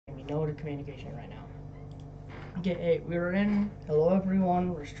no communication right now. Okay, hey, we're in. Hello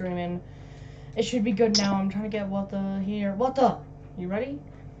everyone, we're streaming. It should be good now. I'm trying to get what the here. What the? You ready?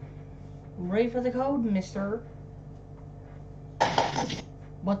 Ready for the code, mister?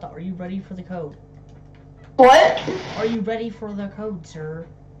 What the? Are you ready for the code? What? Are you ready for the code, sir?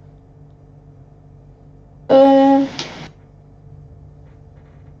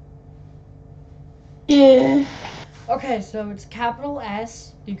 Yeah. Okay, so it's capital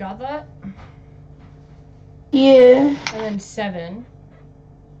S. You got that? Yeah. And then 7.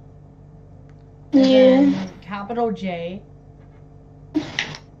 And Yeah. then capital J. It's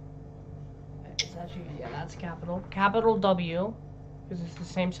actually, yeah, that's capital. Capital W. Because it's the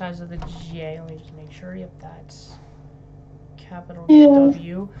same size as the J. Let me just make sure. Yep, that's capital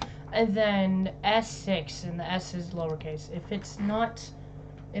W. And then S6, and the S is lowercase. If it's not,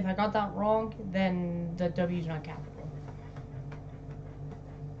 if I got that wrong, then the W is not capital.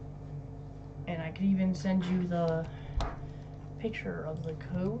 And I could even send you the picture of the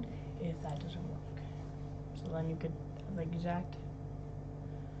code if that doesn't work. So then you could have the exact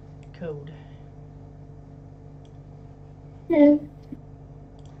code. Yeah.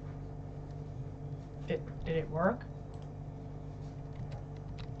 Did it work?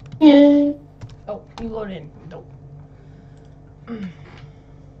 Yeah. Oh, you load in. Nope.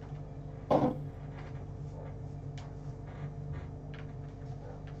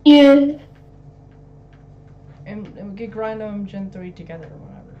 Yeah. And we could grind them Gen 3 together or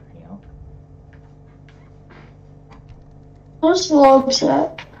whatever, you know? What's the logs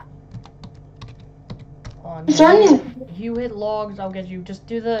at? On Is there any? if you hit logs, I'll get you. Just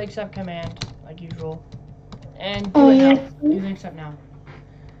do the accept command, like usual. And do Oh, it yeah. now. Do the accept now.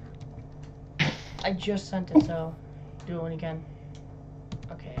 I just sent it, so do it when you can.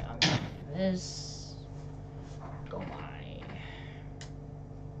 Okay, I'm gonna do this. Go by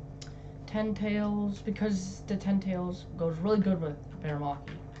 10 tails, because the 10 tails goes really good with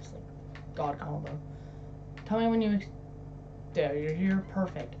Baramaki. It's like God combo. Tell me when you. There, you're here.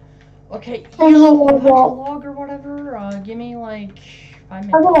 Perfect. Okay, There's a punch a log. log or whatever. Give me like 5 I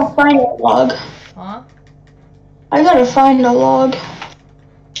minutes. gotta find a log. Huh? I gotta find a log.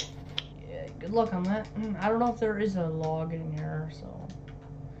 Yeah, good luck on that. I don't know if there is a log in here, so.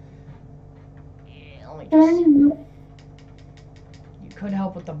 Yeah, let me just. You could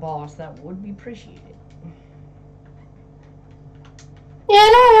help with the boss. That would be appreciated. Yeah, I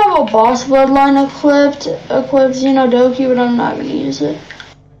know I have a boss bloodline equipped, Doki, but I'm not gonna use it.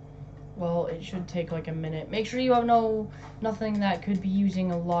 Well, it should take like a minute. Make sure you have nothing that could be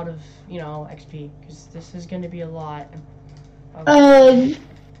using a lot of, XP, because this is going to be a lot. I'll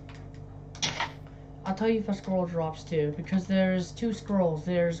tell you if a scroll drops too, because there's 2 scrolls.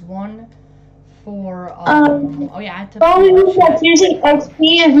 There's one for, oh yeah, I had to... The only thing that's using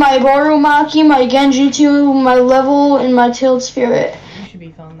XP is my Boromaki, my Genjutsu, my level, and my Tailed Spirit. You should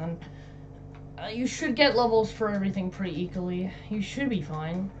be fine then. You should get levels for everything pretty equally. You should be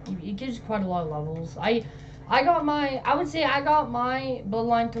fine. It gives you quite a lot of levels. I would say I got my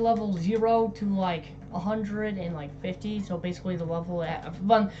bloodline to level 0 to like 150. So basically the level at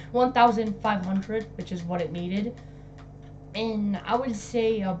 1,500, which is what it needed. In I would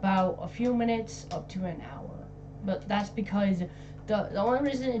say about a few minutes up to an hour. But that's because the only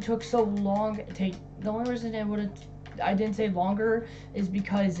reason it took so long the only reason I didn't say longer is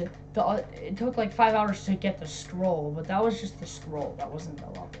because it took like 5 hours to get the scroll, but that was just the scroll. That wasn't the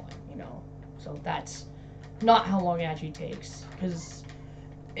leveling, So that's not how long it actually takes, because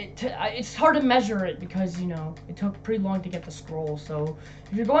it's hard to measure it because it took pretty long to get the scroll. So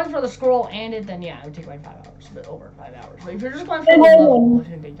if you're going for the scroll and it, then yeah, it would take like 5 hours, but over 5 hours. But if you're just going for the level, it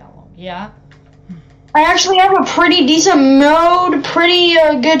shouldn't take that long. Yeah. I actually have a pretty decent mode, pretty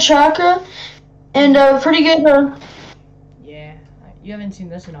good chakra, and pretty good. Yeah, you haven't seen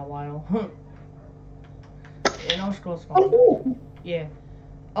this in a while. Yeah, no scroll spawn. Yeah.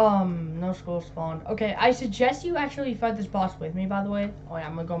 No scroll spawn. Okay, I suggest you actually fight this boss with me, by the way. Oh yeah,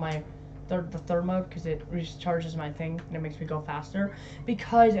 I'm gonna go the third mode, because it recharges my thing and it makes me go faster.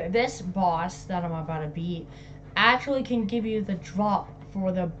 Because this boss that I'm about to beat actually can give you the drop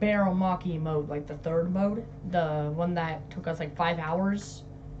for the Baramaki mode, like the third mode. The one that took us like 5 hours.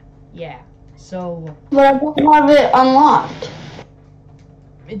 Yeah. So, But I don't have it unlocked.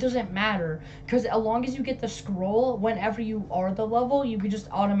 it doesn't matter, because as long as you get the scroll, whenever you are the level, you can just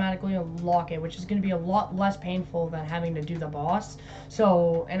automatically unlock it, which is going to be a lot less painful than having to do the boss.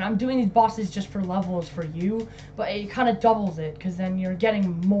 So, and I'm doing these bosses just for levels for you, but it kind of doubles it, because then you're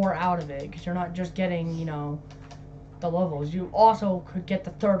getting more out of it, because you're not just getting, the levels. You also could get the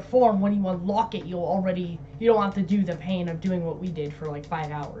third form. When you unlock it, you don't have to do the pain of doing what we did for like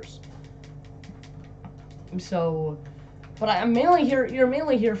 5 hours. So, but I'm mainly here. You're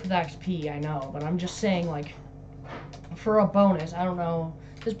mainly here for the XP, I know. But I'm just saying, like, for a bonus, I don't know.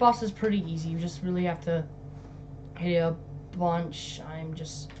 This boss is pretty easy. You just really have to hit a bunch.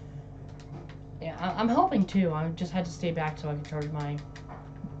 Yeah, I'm helping too. I just had to stay back so I could charge my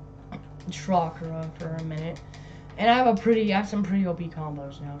chakra for a minute. And I have some pretty OP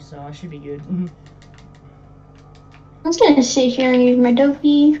combos now, so I should be good. I was gonna sit here and use my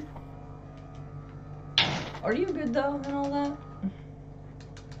dopey. Are you good though and all that?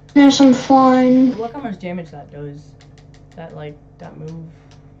 There's some flying. Look how much damage that does. That move.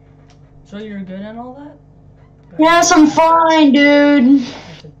 So you're good and all that? Yes, I'm fine, dude.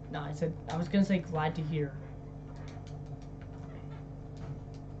 I was gonna say glad to hear.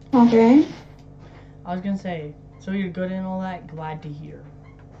 Okay. I was gonna say, so you're good and all that, glad to hear.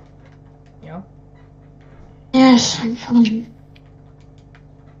 You know? Yes, I'm fine.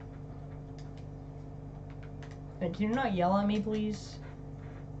 Hey, can you not yell at me, please?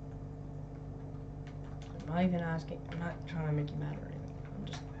 I'm not even asking. I'm not trying to make you mad or anything. I'm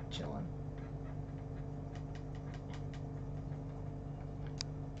just chilling.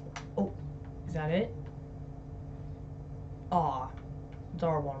 Oh, is that it? Aw. It's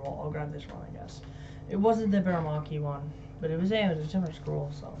R1. Well, I'll grab this one, I guess. It wasn't the Baramaki one, but it was a different scroll,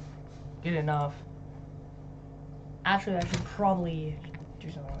 so good enough. Actually, I should probably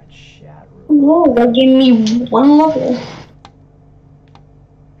do something with chat room. Whoa, that gave me 1 level.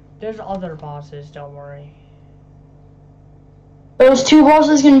 There's other bosses, don't worry. Those 2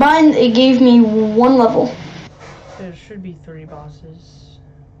 bosses combined, it gave me 1 level. There should be 3 bosses.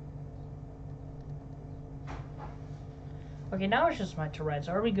 Okay, now it's just my Tourette's.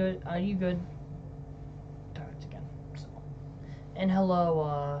 Are we good? Are you good? Tourette's again. So. And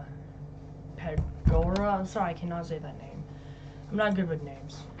hello, Pegora. I'm sorry, I cannot say that name. I'm not good with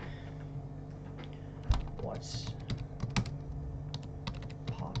names. What's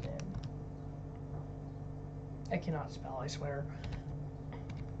poppin'? I cannot spell, I swear.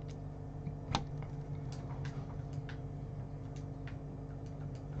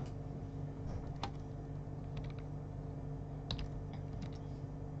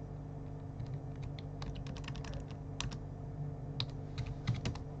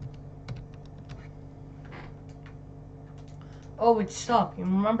 Oh, it's Sup. You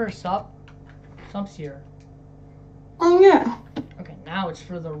remember Sup? Sup's here. Oh, yeah. Okay, now it's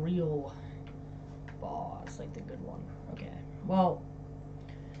for the real boss, like the good one. Okay, well.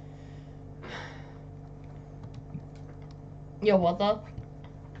 Yo, what the?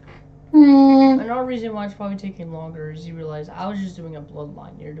 Another reason why it's probably taking longer is you realize I was just doing a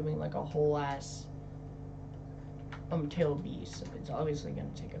bloodline. You're doing like a whole ass tail beast, so it's obviously gonna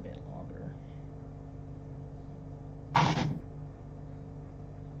take a bit longer.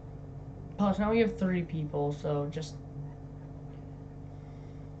 Plus, now we have 3 people, so just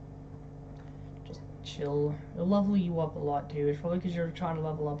chill. It'll level you up a lot too. It's probably because you're trying to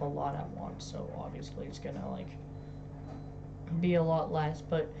level up a lot at once, so obviously it's gonna like be a lot less,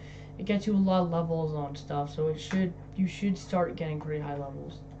 but it gets you a lot of levels on stuff, so you should start getting pretty high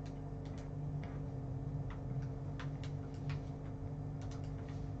levels.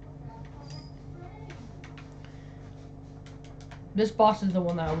 This boss is the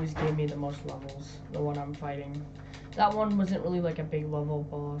one that always gave me the most levels, the one I'm fighting. That one wasn't really like a big level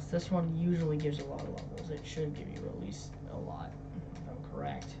boss. This one usually gives a lot of levels. It should give you at least a lot, if I'm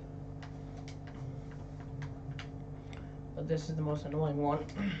correct. But this is the most annoying one.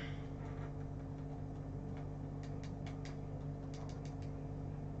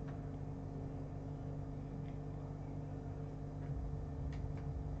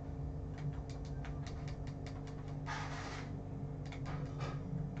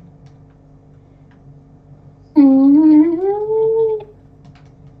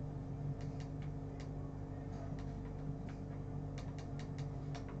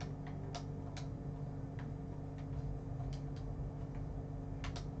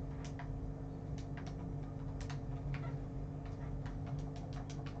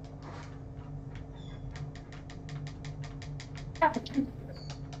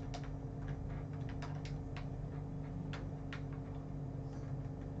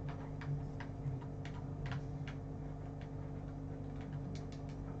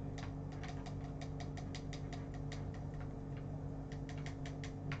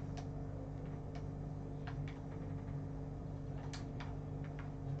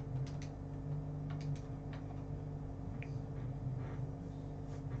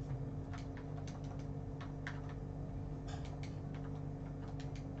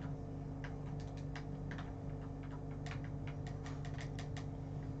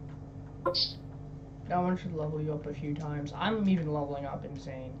 That one should level you up a few times. I'm even leveling up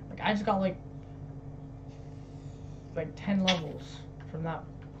insane. Like I just got like 10 levels from that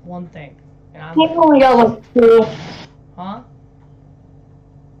one thing. And I'm I think I only got like 2. huh?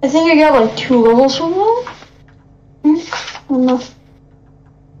 I think I got like 2 levels from that. I don't know.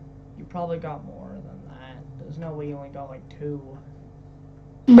 You probably got more than that. There's no way you only got like 2.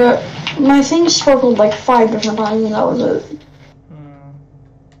 But my thing sparkled like 5 different times and that was it.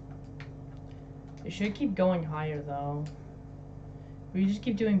 It should keep going higher though. If you just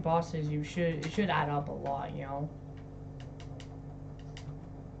keep doing bosses, it should add up a lot, you know?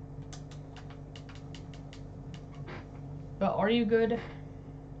 But are you good?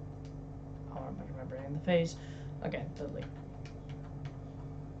 Oh, I'm remembering in the face. Okay, totally.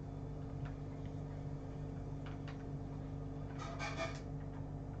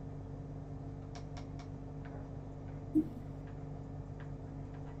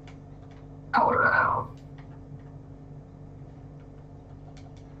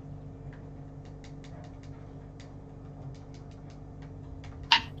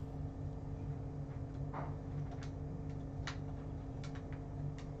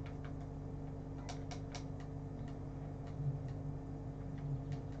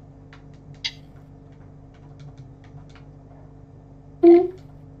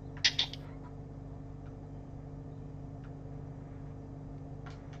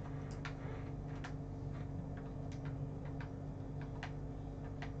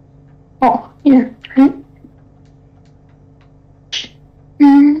 Oh, yeah.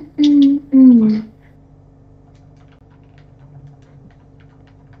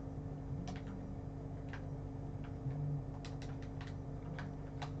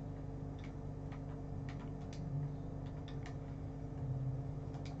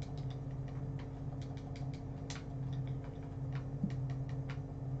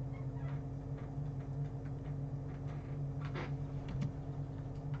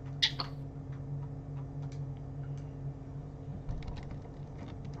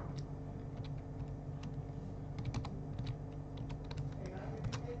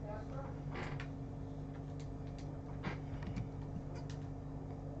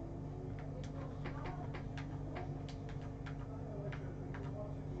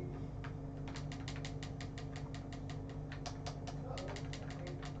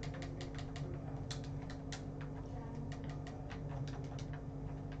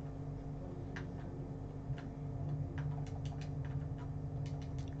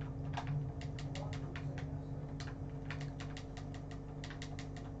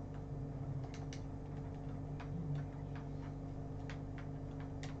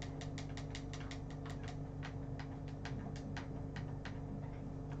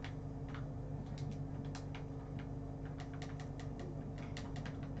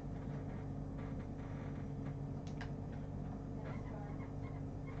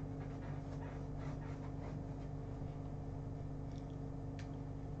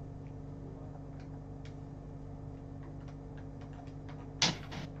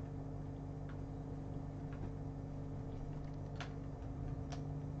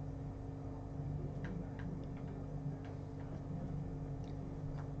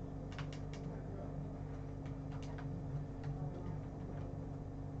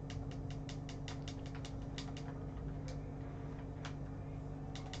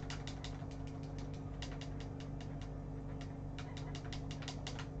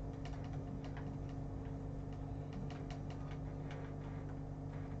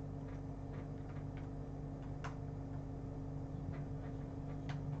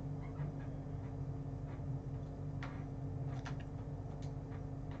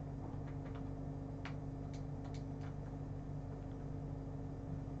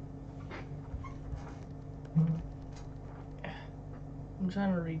 Mm-hmm. I'm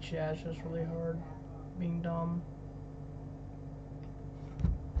trying to reach yeah, it's just really hard. Being dumb.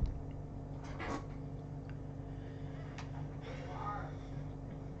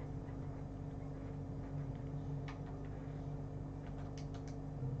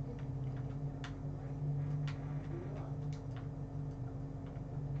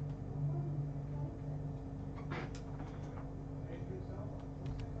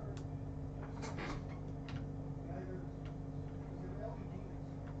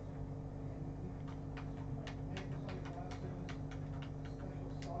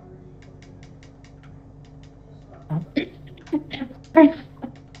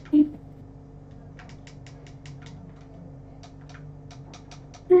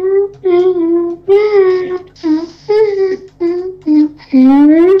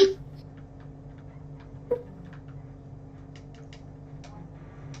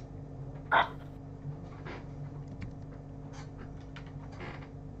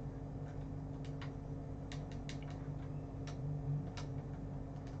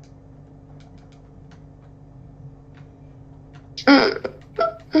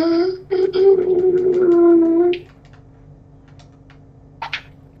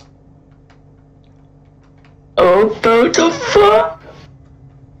 Oh, what the fuck?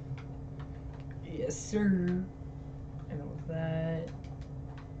 Yes, sir. I know that.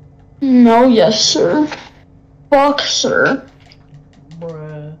 No, yes, sir. Fuck, sir.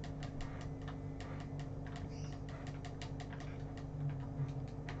 Bruh.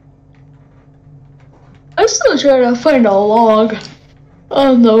 I'm still trying to find a log. I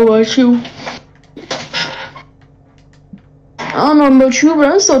don't know about you. I don't know about you,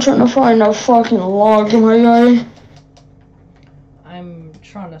 but I'm still trying to find a fucking log, my guy. I'm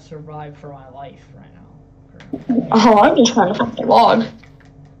trying to survive for my life right now. Oh, I'm just trying to find a log.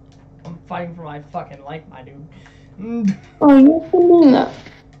 I'm fighting for my fucking life, my dude. Oh, you're doing that.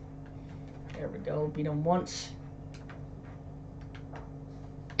 There we go. Beat him once.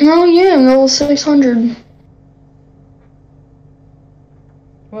 Oh yeah, I'm level 600.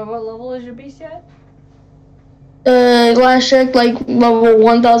 What level is your beast yet? Last check, like level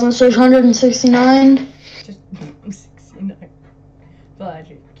 1,669. Just 69. But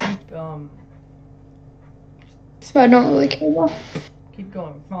keep So I don't really care about. keep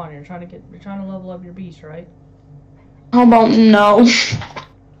going. Come on, you're trying to level up your beast, right? How about no?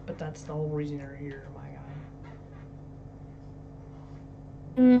 But that's the whole reason you're here, my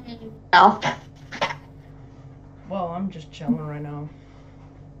guy. No. Well, I'm just chilling right now.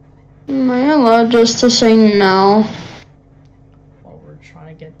 Am I allowed just to say no? Well, we're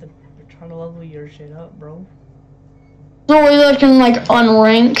trying to level your shit up, bro. The way that I can like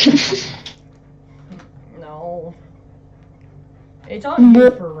unrank. No. It's on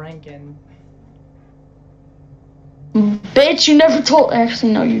you for ranking. Bitch, you never told.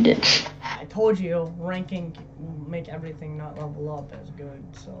 Actually, no, you did. I told you, ranking will make everything not level up as good,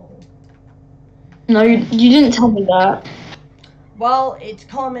 so... No, you didn't tell me that. Well, it's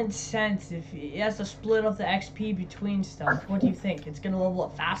common sense. If it has to split up the XP between stuff, what do you think? It's gonna level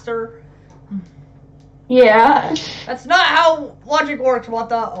up faster? Yeah. That's not how logic works. What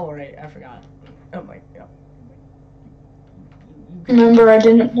the? Oh, right, I forgot. Oh my god. Remember, I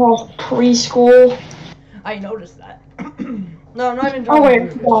didn't go preschool. I noticed that. No, I'm not even Oh, trying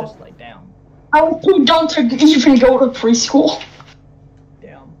wait, to do it. no. It's just like, damn. I was too dumb to even go to preschool.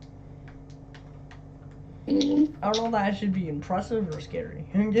 Damn. Mm. I don't know if that should be impressive or scary.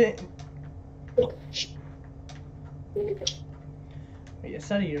 Okay. You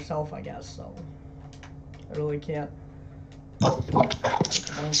said it yourself, I guess, so. I really can't.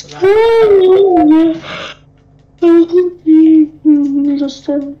 Answer that. You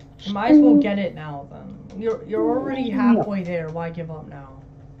might as well get it now, then. You're already halfway there. Why give up now?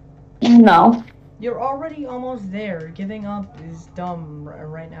 No. You're already almost there. Giving up is dumb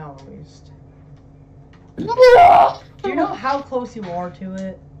right now, at least. Do you know how close you are to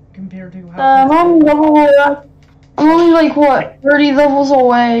it compared to how? I'm only like what 30 levels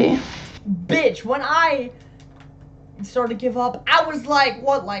away. Bitch, when I started to give up, I was like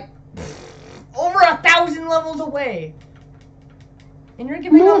what, like over 1,000 levels away. And you're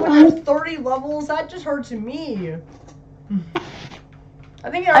giving up when you're 30 levels? That just hurts me. I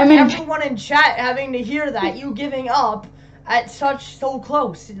think everyone in chat having to hear that, you giving up at so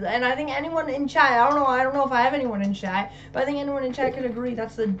close. And I think anyone in chat, I don't know if I have anyone in chat, but I think anyone in chat could agree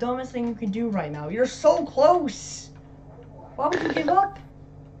that's the dumbest thing you can do right now. You're so close. Why would you give up?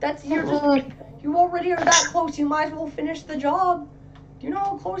 You already are that close, you might as well finish the job. Do you know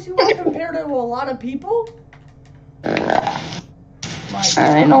how close you are compared to a lot of people? I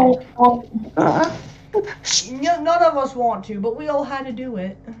know. None of us want to, but we all had to do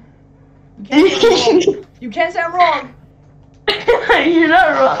it. You can't say I'm wrong. You're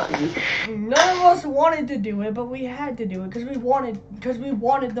not wrong. None of us wanted to do it, but we had to do it because we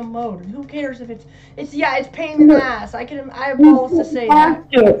wanted the mode. Who cares if it's pain in the ass. I have balls to say that.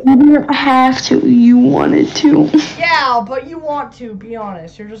 You didn't have to. You wanted to. Yeah, but you want to. Be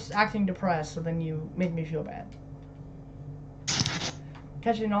honest. You're just acting depressed, so then you make me feel bad.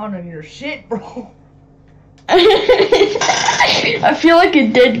 Catching on your shit, bro. I feel like a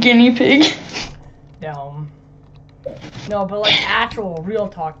dead guinea pig. Damn. No, but like actual real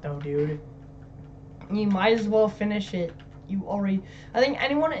talk though, dude. You might as well finish it. I think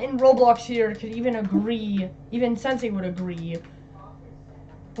anyone in Roblox here could even agree, even Sensei would agree.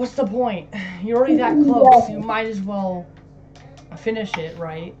 What's the point? You're already that close. You might as well finish it,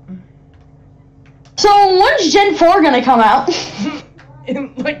 right? So when's Gen 4 gonna come out?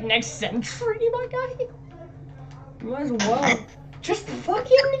 In like next century, my guy? You might as well. Just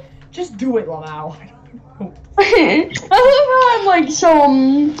do it, Lamau. I love how I'm like, so,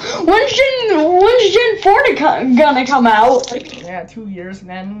 when's Gen 4 gonna come out? Yeah, 2 years,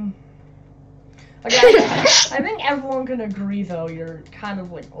 man. Okay, I think everyone can agree, though, you're kind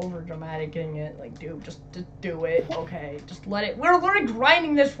of, like, over-dramaticing it. Like, dude, just do it, okay? Just let it. We're literally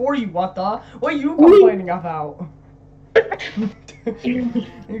grinding this for you, what the? What are you complaining about? You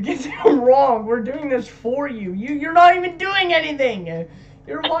get it wrong. We're doing this for you. You're not even doing anything.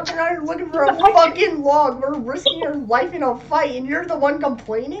 You're walking around looking for a fucking log. We're risking your life in a fight, and you're the one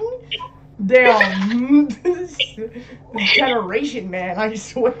complaining? Damn. This generation, man, I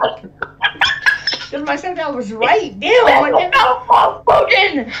swear. Because my stepdad was right. Damn.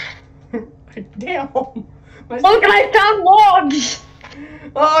 Damn. Look, I found logs.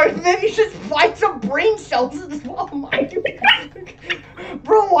 Or maybe just find some brain cells as well. My dude.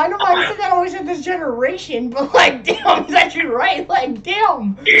 Bro, I know my stepdad always had this generation, but like, damn, he's actually right. Like,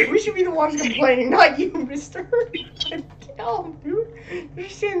 damn. We should be the ones complaining, not you, mister. Damn, dude. You're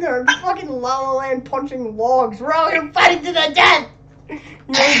just sitting there fucking La La Land punching logs. We're all gonna fight to the death.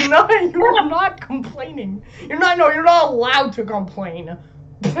 You're not complaining. You're not allowed to complain.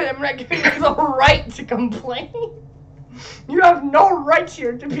 I'm not giving you the right to complain. You have no rights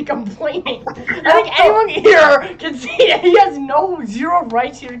here to be complaining. I think anyone here can see that he has zero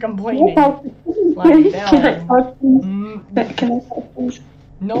rights here to complaining. Like,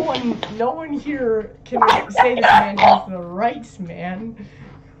 no one here can say this man has the rights, man.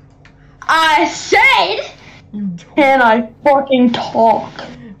 I said, you don't. Can I fucking talk?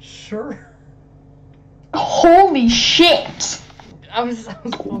 Sure. Holy shit. I was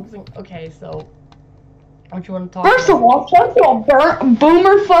focusing. Okay, so what you want to talk First about? of all, shut your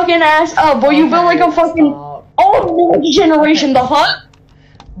boomer fucking ass up. Boy, you built like a fucking old generation, the hut.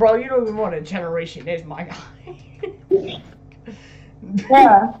 Bro, you don't even know what a generation is, my guy.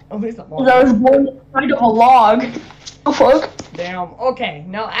 Yeah. At least I'm I was born inside of a log. Oh fuck. Damn. Okay.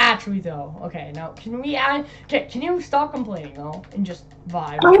 Now, actually, though. Okay. Now, can you stop complaining, though, and just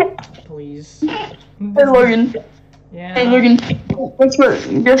vibe, please? Hey, Logan. Yeah. Hey, Logan.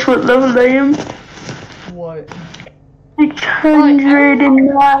 Guess what level I am? What?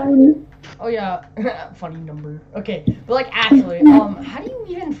 609. Oh yeah, funny number. Okay, but like actually, how do you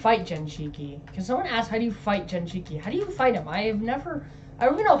even fight Genshiki? Because someone asked, how do you fight Genshiki? How do you fight him? I don't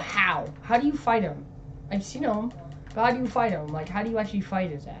even know how. How do you fight him? I've seen him, but how do you fight him? Like, how do you actually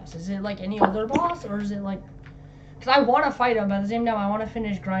fight his ass? Is it like any other boss, or is it like? Because I want to fight him, but at the same time, I want to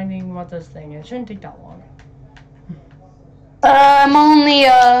finish grinding with this thing. It shouldn't take that long. I'm only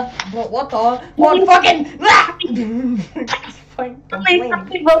What the? What fucking?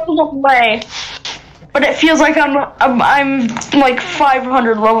 something levels away, but it feels like I'm like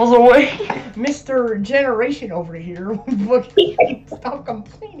 500 levels away. Mr. Generation over here, stop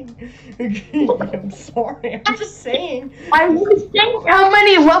complaining. I'm sorry. I'm just saying. I was saying how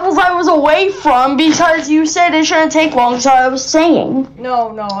many levels I was away from because you said it shouldn't take long, so I was saying.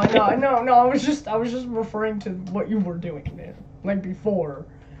 No. I was just referring to what you were doing there, like before.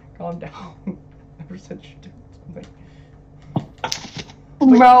 Calm down. Never said you did something.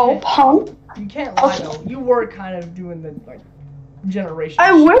 Bro, punk. You can't lie though. You were kind of doing the like generation.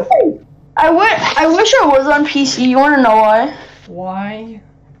 I wish I was on PC. You wanna know why? Why?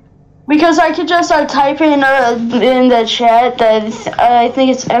 Because I could just type in the chat that I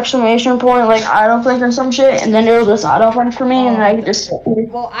think it's exclamation point like autoclick or some shit, and then it'll just autoclick for me, and then I could just.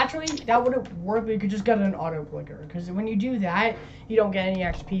 Well, actually, that wouldn't work. But you could just get an auto clicker, because when you do that, you don't get any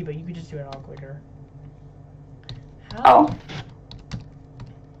XP, but you could just do an auto clicker. How? Oh.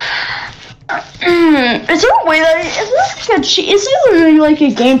 Is there a way that is there like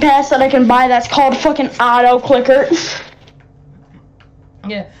a game pass that I can buy that's called fucking auto clicker?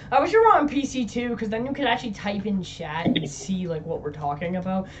 Yeah, I wish you were on PC too, because then you could actually type in chat and see like what we're talking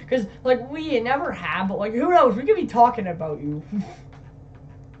about. Because like we never have, but like who knows? We could be talking about you.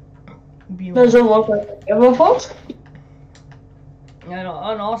 Does it look like a folks? And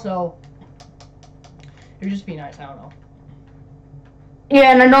also, it would just be nice. I don't know.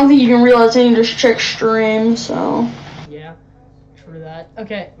 Yeah, and I don't think you can realize I need to check stream, so. Yeah, true that.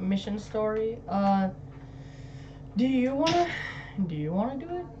 Okay, mission story. Do you wanna do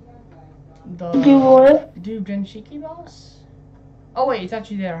it? Do what? Do Genshiki boss? Oh wait, it's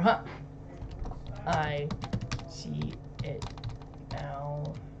actually there, huh? I see it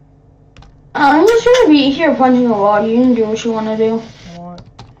now. I'm just gonna be here punching a log. You can do what you wanna do. Want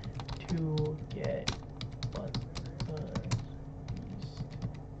to get what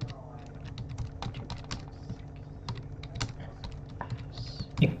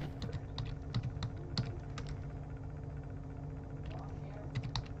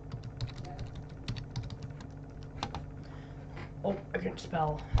freaking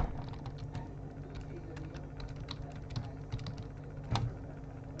spell.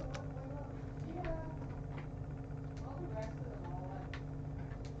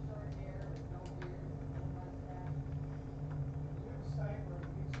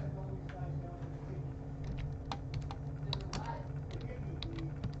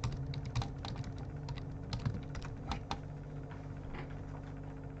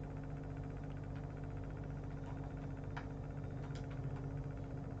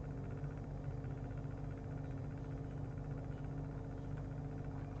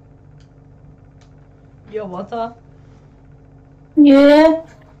 Yo, what's up? Yeah.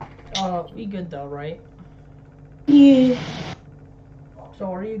 We good though, right? Yeah.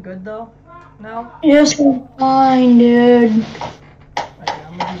 So are you good though? Now? Yes, I'm fine, dude. Okay,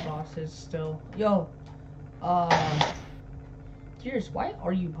 I'm gonna do bosses still. Yo, curious, why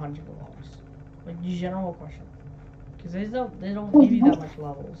are you punching the walls? Like, general question. Because they don't give you that much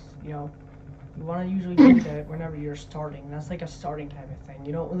levels, you know? You want to usually do that whenever you're starting. That's like a starting type of thing.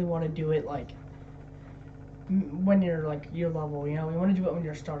 You don't really want to do it like when you're like your level, you know? You want to do it when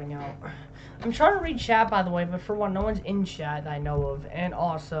you're starting out. I'm trying to read chat, by the way, but for one, no one's in chat that I know of, and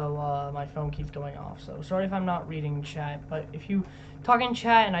also my phone keeps going off. So sorry if I'm not reading chat, but if you talk in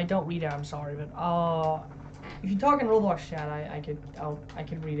chat and I don't read it, I'm sorry. But if you talk in Roblox chat, I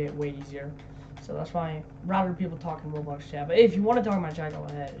could read it way easier. So that's why I'd rather people talk in Roblox chat. But if you want to talk in my chat, go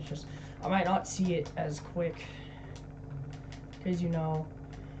ahead. It's just I might not see it as quick because, you know,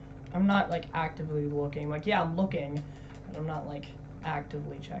 I'm not like actively looking. Like, yeah, I'm looking, but I'm not like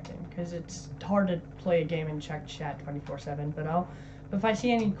actively checking because it's hard to play a game and check chat 24/7. But if I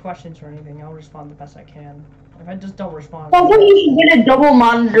see any questions or anything, I'll respond the best I can. If I just don't respond, I think you should get a double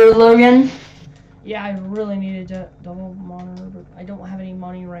monitor, Logan. yeah, I really needed a double monitor, but I don't have any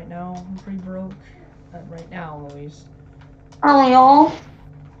money right now. I'm pretty broke, right now at least. Aren't we all?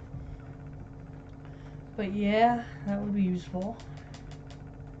 But yeah, that would be useful.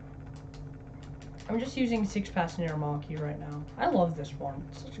 I'm just using 6-pass Naramaki right now. I love this form.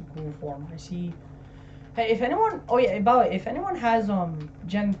 It's such a cool form. I see. Hey, if anyone, oh yeah, about it, if anyone has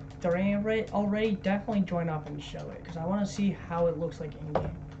Gen 3 already, definitely join up and show it because I want to see how it looks like in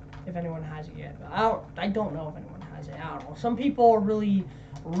game. If anyone has it yet, but I don't know if anyone has it. I don't know. Some people are really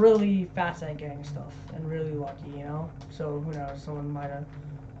fast at getting stuff and really lucky, you know. So who knows? Someone might have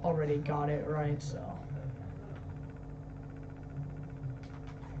already got it right. So.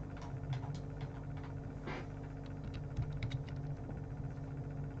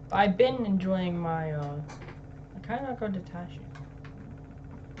 I've been enjoying my, I kind of go to Tashi.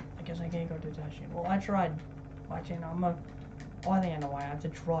 I guess I can't go to Tashi. Well, I tried watching, oh, I think I know why. I have to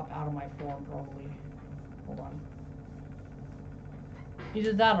drop out of my form, probably. Hold on.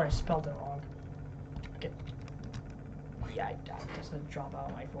 Either that or I spelled it wrong. Okay. Yeah, I just had to drop out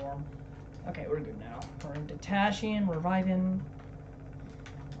of my form. Okay, we're good now. We're into Tashian, we're vibing.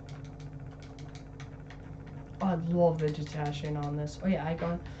 Oh, I love vegetation on this. Oh yeah, I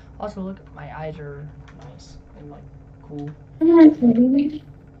got. Also, look, my eyes are nice and like cool. I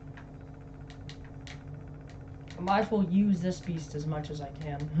might as well use this beast as much as I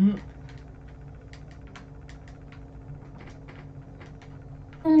can.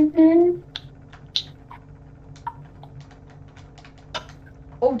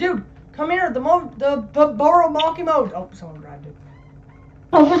 Oh, dude, come here. The burrow monkey mode. Oh, someone grabbed it.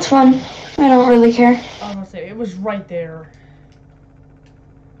 Oh, that's fun. I don't really care. I was gonna say it was right there.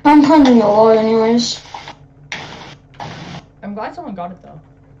 I'm punching the wall anyways. I'm glad someone got it though.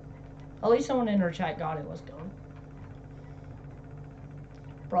 At least someone in our chat got it. Let's go.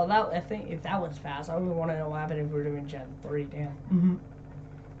 Bro, I think if that was fast, I would want to know what happened if we were doing Gen 3. Damn.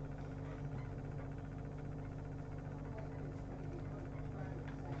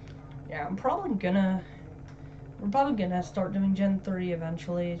 Yeah, we're probably gonna start doing Gen 3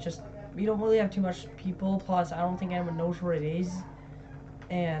 eventually. It's just we don't really have too much people. Plus, I don't think anyone knows where it is,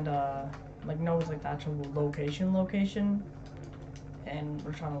 and like knows like the actual location. And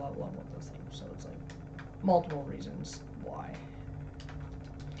we're trying to level up those things, so it's like multiple reasons why.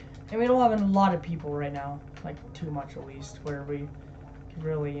 And we don't have a lot of people right now, like too much at least, where we can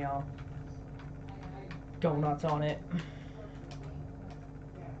really, you know, go nuts on it.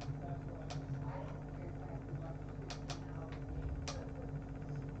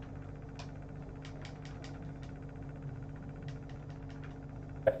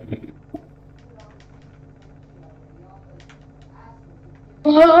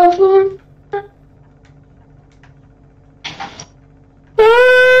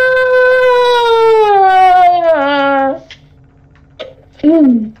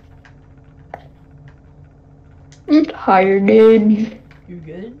 I'm tired, dude. You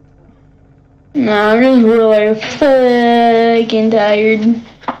good? No, I'm just really fucking tired.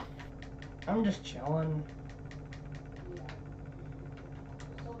 I'm just chilling.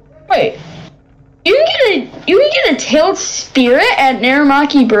 Wait, you can get a tailed spirit at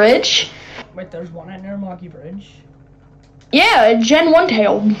Naramaki Bridge? Wait, there's one at Naramaki Bridge? Yeah, Gen 1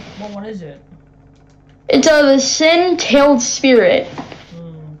 tailed. Well, what is it? It's the Sin tailed spirit.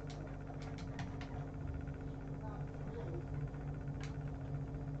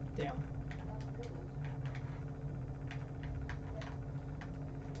 Damn.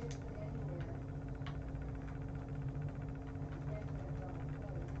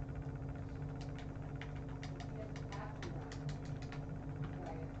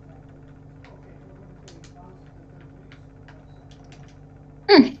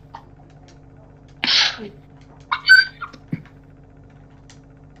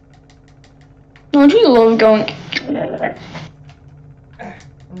 Don't you love going?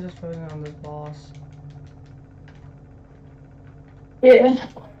 I'm just focusing on this boss. Yeah.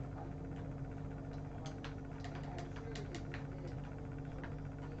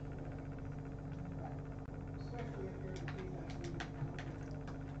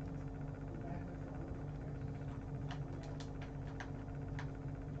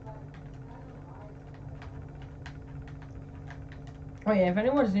 Oh yeah, if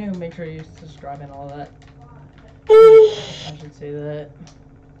anyone's new, make sure you subscribe and all that. I should say that.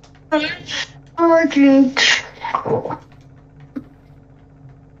 I think.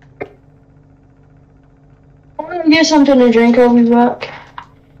 I'm gonna get something to drink. I'll be back.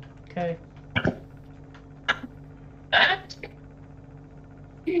 Okay.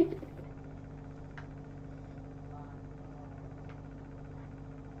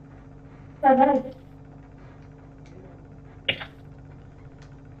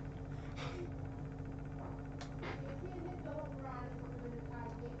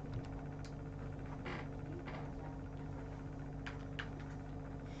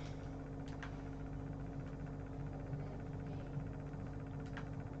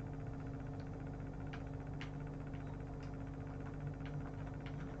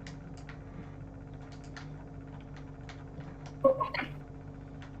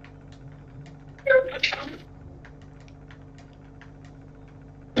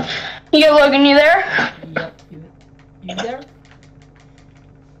 You Logan, you there? Yep. You there?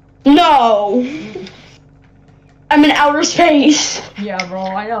 No. I'm in outer space. Yeah, bro.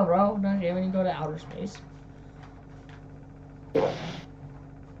 I know, bro. Don't you when you go to outer space? Yeah,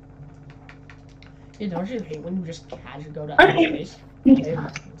 don't you hate when you just casually go to outer space?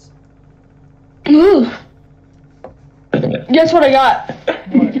 Ooh. Guess what I got?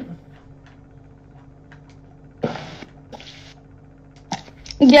 What?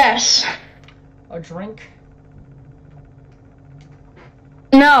 Yes. A drink?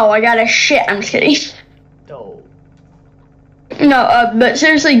 No, I got a shit. I'm just kidding. Dope. No, but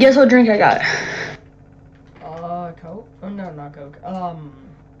seriously, guess what drink I got? Coke? Oh, no, not Coke.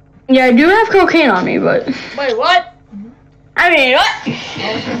 Yeah, I do have cocaine on me, but. Wait, what? I mean, what?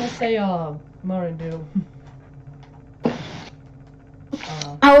 I was gonna say, Mountain Dew.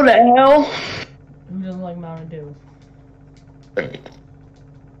 How the hell? Who doesn't like Mountain Dew?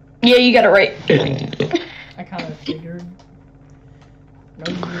 Yeah, you got it right. I kind of figured. No,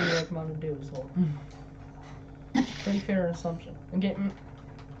 you really like Mountain Dew, so. Pretty fair assumption. I'm getting.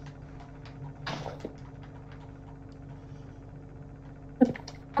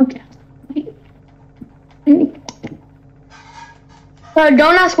 Okay. Don't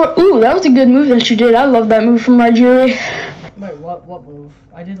ask what. Ooh, that was a good move that you did. I love that move from Raijiri. Wait, what move?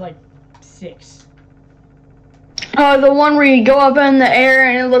 I did like 6. The one where you go up in the air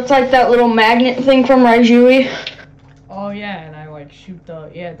and it looks like that little magnet thing from Raijiri. Oh yeah, and I like shoot the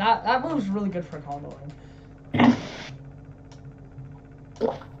that move's really good for comboing.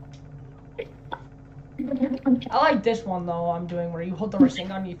 I like this one though. I'm doing where you hold the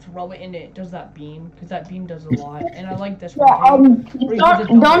Rasengan, you throw it and it does that beam because that beam does a lot. And I like this one too.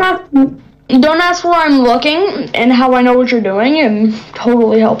 Don't ask where I'm looking and how I know what you're doing. I'm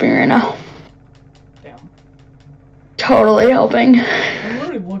totally helping right now. Damn. Totally helping. I'm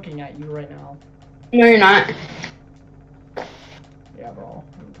literally looking at you right now. No, you're not. Yeah, bro.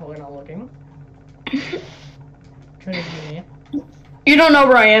 I'm totally not looking. Trying to be me. You don't know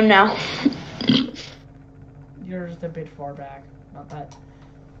where I am now. You're just a bit far back. Not that.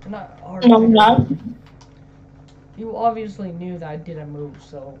 You're not hard. No, I'm not. You obviously knew that I did a move,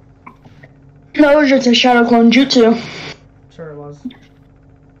 so. That was just a shadow clone jutsu. Sure it was.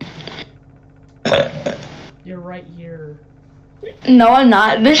 You're right here. No, I'm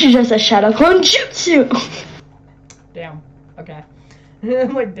not. This is just a shadow clone jutsu. Damn. Okay.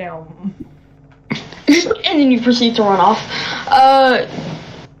 I'm like, damn. And then you proceed to run off.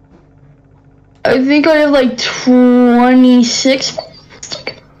 I think I have like 26.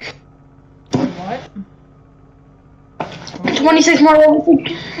 What? 26 more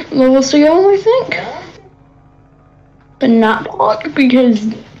levels to go, I think. But not talk because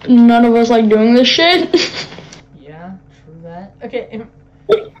none of us like doing this shit. Yeah, true that. Okay.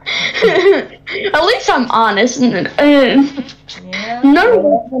 At least I'm honest. Yeah. None of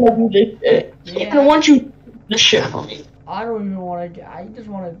us want to do this shit. Yeah. I want you to do this shit for me. I don't even want to. I just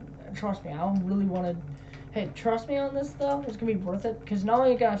want to. Trust me. I don't really want to. Hey, trust me on this though. It's gonna be worth it because not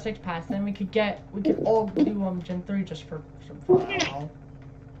only got 6 pass, then we could all do Gen 3 just for some fun. I don't know.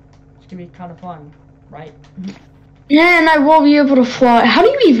 It's gonna be kind of fun, right? Yeah, and I will be able to fly. How do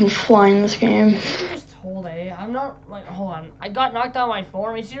you even fly in this game? Just hold A. I'm not like. Hold on. I got knocked out of my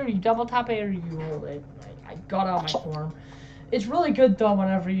form. It's either you double tap A or you hold it. I got out of my form. It's really good though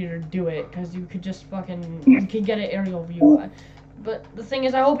whenever you do it because you could just fucking you can get an aerial view. But the thing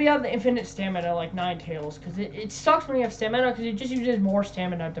is, I hope you have the infinite stamina like Ninetales because it sucks when you have stamina because it just uses more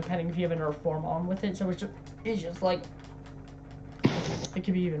stamina depending if you have a nerf form on with it. So it's just like it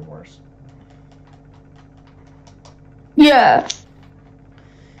could be even worse. Yeah.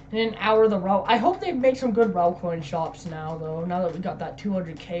 In an hour, the row. I hope they make some good row coin shops now, though. Now that we got that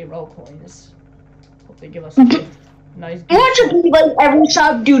 200k row coins, hope they give us a good, nice. I want to be like every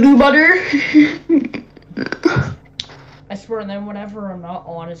shop doo-doo butter. I swear, and then whenever I'm not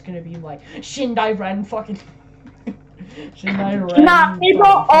on, it's gonna be like Shindai Ren fucking. Shindai Ren. Nah, they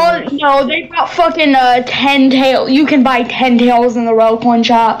brought all. No, they brought fucking 10 tail. You can buy 10 tails in the row coin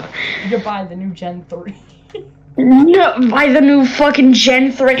shop. You can buy the new Gen 3. No, buy the new fucking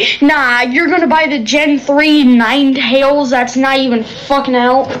Gen 3. Nah, you're gonna buy the Gen 3 Ninetales. That's not even fucking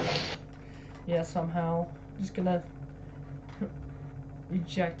out. Yeah, somehow. Just gonna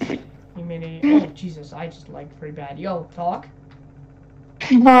reject. You mean a. Oh, Jesus, I just lagged pretty bad. Yo, talk.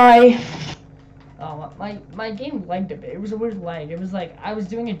 Hi. Oh, my game lagged a bit. It was a weird lag. It was like I was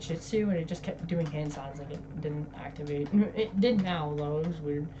doing a jitsu and it just kept doing hand signs like it didn't activate. It did now though. It was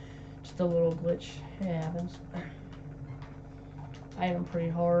weird. Just a little glitch. It happens. I am pretty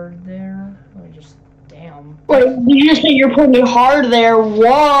hard there. Let me just. Damn. Wait, you just say you're pretty hard there.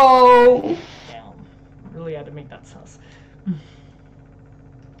 Whoa. Damn. Really had to make that sus.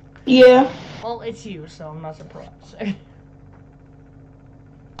 Yeah. Well, it's you, so I'm not surprised. I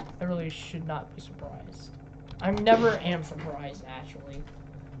really should not be surprised. I never am surprised, actually.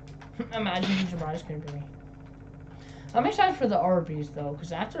 Imagine being surprised couldn't be me. I'm excited for the RBs, though,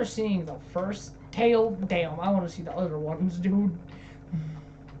 because after seeing the first tail, damn, I want to see the other ones, dude.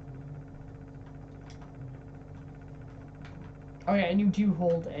 Oh yeah, and you do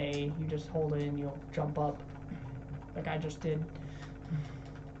hold A. You just hold it and you'll jump up. Like I just did.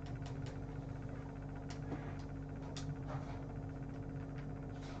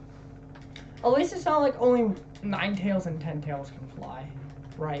 At least it's not like only 9 tails and 10 tails can fly.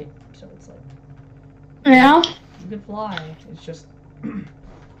 Right? So it's like... Yeah? You can fly. It's just...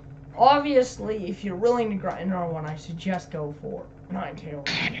 Obviously, if you're willing to grind on one, I suggest go for 9 tails.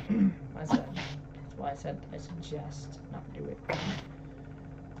 I said... That's why I said I suggest not do it.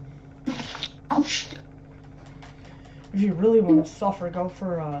 If you really want to suffer, go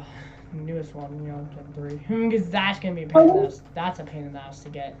for the newest one, you know, Gen 3. Because that's gonna be a pain in the ass. That's a pain in the ass to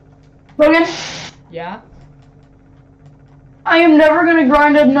get. Logan? Yeah? I am never gonna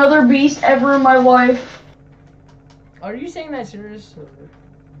grind another beast ever in my life. Are you saying that serious? Or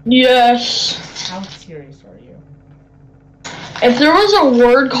Yes. how serious are you? If there was a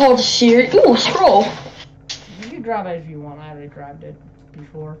word called serious... Ooh, scroll. You can grab it if you want. I already grabbed it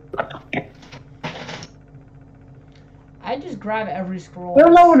before. I just grab every scroll. I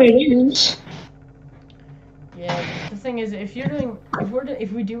don't know what it is. Yeah, the thing is, if you're doing,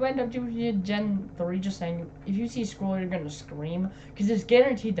 if we do end up doing Gen 3, just saying, if you see scroll, you're gonna scream, because it's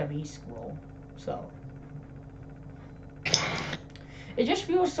guaranteed to be scroll, so. It just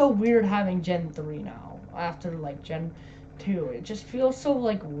feels so weird having Gen 3 now, after, like, Gen 2. It just feels so,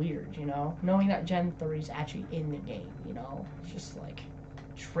 like, weird, you know? Knowing that Gen 3 is actually in the game, you know? It's just, like,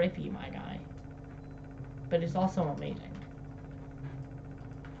 trippy, my guy. But it's also amazing.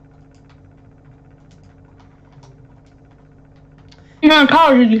 You're in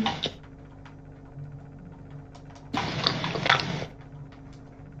college.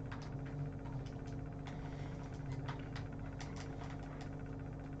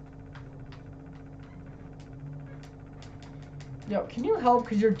 Yo, can you help?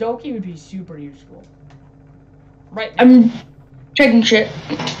 Because your Doki would be super useful. Right now. I'm checking shit.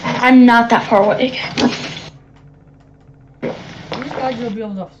 I'm not that far away. glad you'll be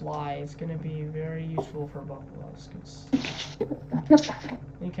able to fly. It's gonna be very useful for both of us, because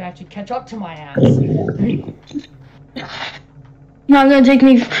you can actually catch up to my ass. Not gonna take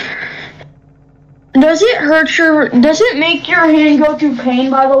me. Does it make your hand go through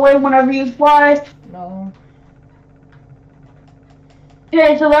pain, by the way, whenever you fly? No.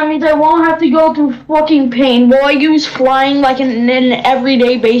 Okay, so that means I won't have to go through fucking pain. Will I use flying like in an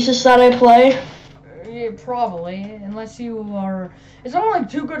everyday basis that I play? Yeah, probably, unless you are. It's not like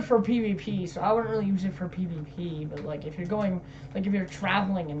too good for PvP, so I wouldn't really use it for PvP. But like if you're going, like if you're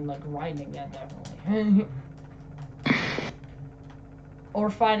traveling and like riding, yeah, definitely. Or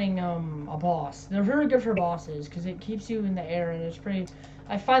fighting a boss. They're very good for bosses because it keeps you in the air, and it's pretty.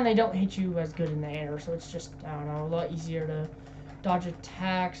 I find they don't hit you as good in the air, so it's just, I don't know, a lot easier to dodge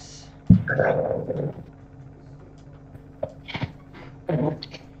attacks. I'm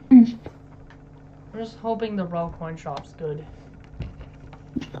just hoping the raw coin shop's good.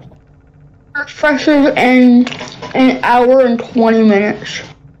 Refreshes in an hour and 20 minutes.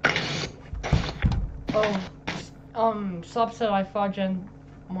 Oh, Sub said I fought Gen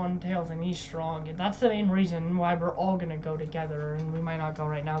 1 Tails and he's strong, and that's the main reason why we're all gonna go together, and we might not go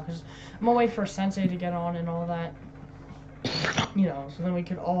right now because I'm gonna wait for Sensei to get on and all that. You know, so then we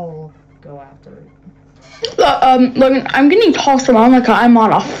could all go after it. Logan, I'm getting tossed around like I'm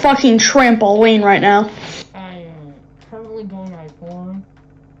on a fucking trampoline right now. I am currently going iPhone.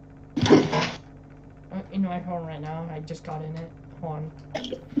 In my phone right now. I just got in it. Hold on.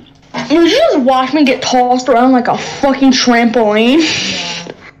 You just watch me get tossed around like a fucking trampoline.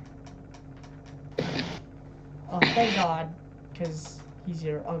 Yeah. Oh, thank God, because he's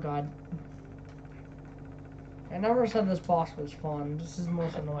here. Oh God. I never said this boss was fun. This is the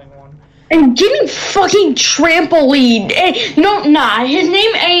most annoying one. And getting fucking trampoline. Nah, his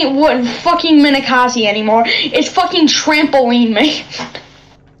name ain't what fucking Minakasi anymore. It's fucking trampoline, man.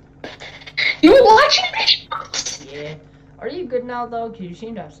 You watching this? Yeah. Are you good now though? Cause you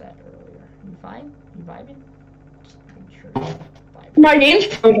seemed upset earlier. You fine? You vibing? Just make sure you're vibing. My name's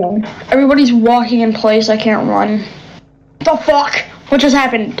frozen. Everybody's walking in place. I can't run. The fuck? What just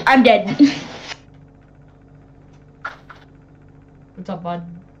happened? I'm dead. What's up, bud?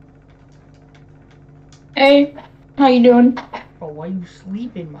 Hey, how you doing? Oh, why you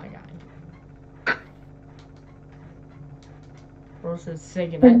sleeping, my guy? Bro says, say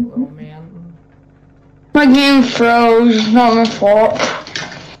goodnight, little man. My game froze. It's not my fault.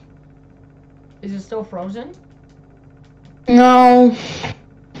 Is it still frozen? No.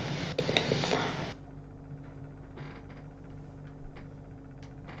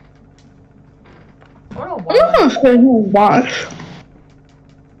 I don't know I'm why. gonna say who watch.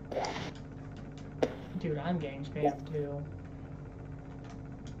 Dude, I'm getting spammed too.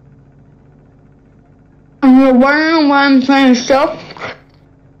 I'm wondering why I'm playing stuff.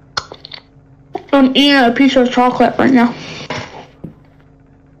 I'm eating a piece of chocolate right now.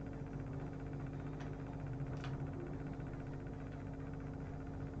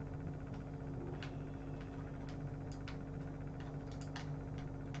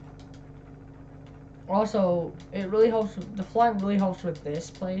 Also, it really helps. The flying really helps with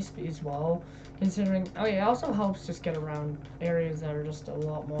this place as well. Considering, oh yeah, it also helps just get around areas that are just a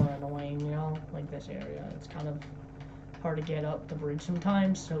lot more annoying. You know, like this area. It's kind of hard to get up the bridge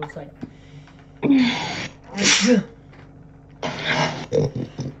sometimes. So it's like.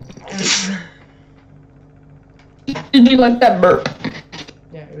 Did you like that burp?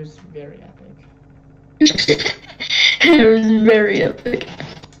 Yeah, it was very epic. It was very epic.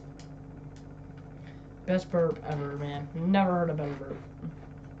 Best burp ever, man. Never heard a better burp.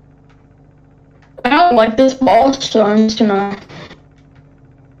 I don't like this ball, so I'm just gonna.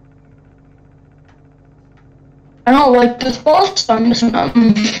 I don't like this ball, so I'm just gonna.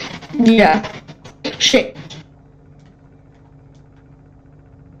 Yeah. Shit.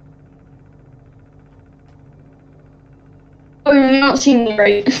 Oh, you don't see me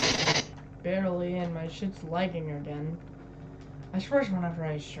right. Barely, and my shit's lagging again. I swear whenever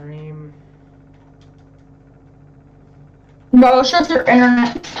I stream. Bro, it's just your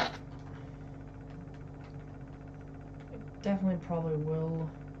internet. It definitely probably will.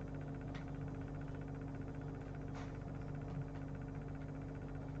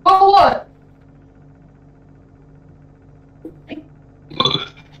 Oh, what?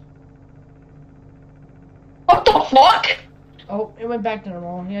 What the fuck? Oh, it went back to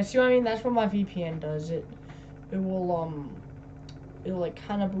normal. Yeah, see what I mean? That's what my VPN does. It will it'll like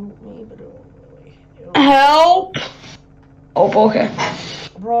kind of boot me, but it'll Help! Oh, okay.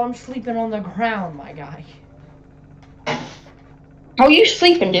 Bro, I'm sleeping on the ground, my guy. How are you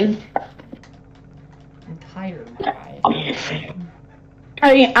sleeping, dude? I'm tired, my guy.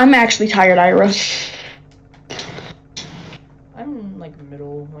 I'm actually tired, Ira. I'm like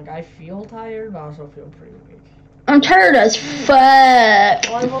middle. Like I feel tired, but I also feel pretty weak. I'm tired as fuck.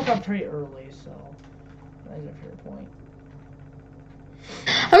 Well, I woke up pretty early, so that is a fair point.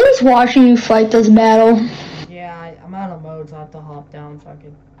 I'm just watching you fight this battle. Yeah, I'm out of mode, so I have to hop down so I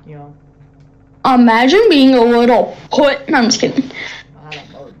could, you know. Imagine being a little put. No, I'm just kidding. I'm out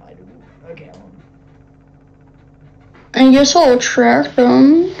of mode, my dude. Okay, I guess I'll track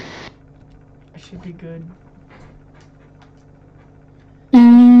them. I should be good.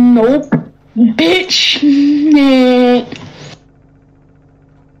 Nope. Bitch. You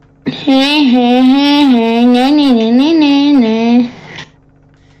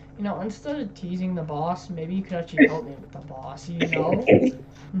know, instead of teasing the boss, maybe you could actually help me with the boss, you know?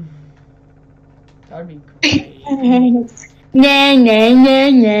 That'd be great.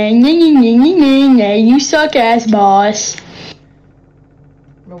 You suck ass boss.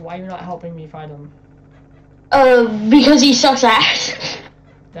 But why you're not helping me fight him? Because he sucks ass.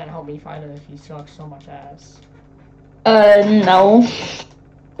 Then help me fight him if he sucks so much ass. No.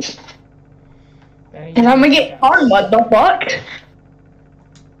 And I'm gonna get hard, what the fuck?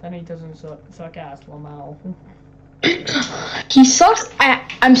 Then he doesn't suck ass, Lamau. He sucks.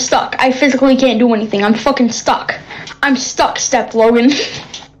 I'm stuck. I physically can't do anything. I'm fucking stuck. I'm stuck, Step Logan.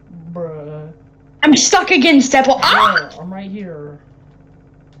 Bruh. I'm stuck again, Step Logan. Ah! I'm right here.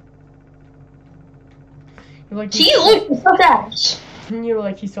 You're like, See, look, he sucks ass. You're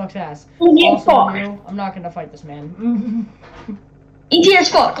like, he sucks ass. Easy as Also, fuck. you, I'm not gonna fight this man. Easy as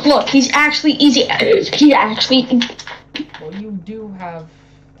fuck. Look, he's actually easy. He actually. Well, you do have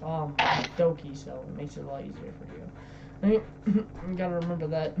Doki, so it makes it a lot easier for you. You gotta remember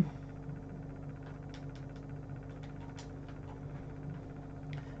that.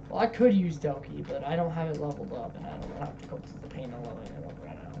 Well, I could use Doki, but I don't have it leveled up, and I don't have to go through the pain of leveling it up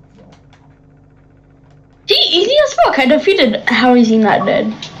right now. So. See, easy as fuck. I defeated. How is he not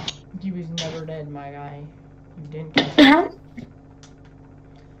dead? He was never dead, my guy. You didn't.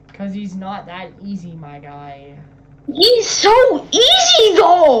 Because he's not that easy, my guy. He's so easy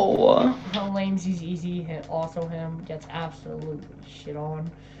though. How lame's he's easy. Also, him gets absolutely shit on.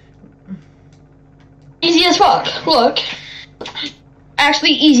 Easy as fuck. Look.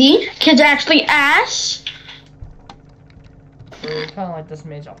 Actually easy. Kid's actually ass. Kind of like this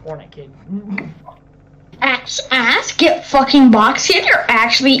man's a hornet kid. Ass. Get fucking boxed. You're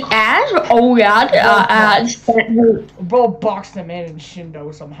actually ass. Oh god. Bro boxed him in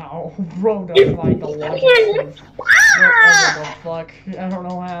Shindo somehow. Bro does like the logic of whatever the fuck. I don't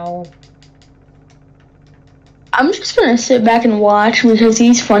know how. I'm just gonna sit back and watch because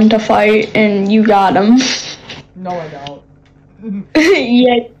he's fun to fight and you got him. No, I don't. Yeah,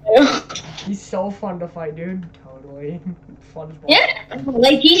 you do. He's so fun to fight, dude. Totally. Fun as well. Yeah,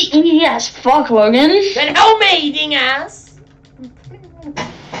 like he's easy as fuck, Logan. Then help me, eating ass!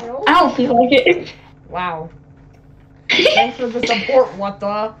 I don't feel like it. Wow. Thanks for the support, what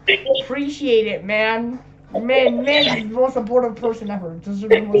the? Appreciate it, man. Man, the most supportive person ever. This is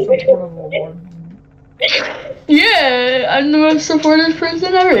the most supportive award. Yeah, I'm the most supportive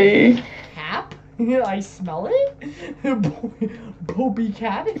person ever. Hap? I smell it? Bobby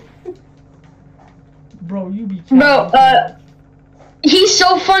cat? Bro, you be cat. Bro, he's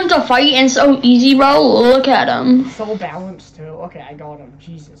so fun to fight and so easy, bro. Look at him. So balanced, too. Okay, I got him.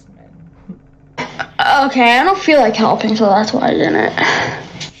 Jesus, man. Okay, I don't feel like helping, so that's why I didn't.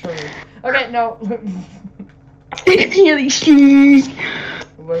 Sure. Okay, no.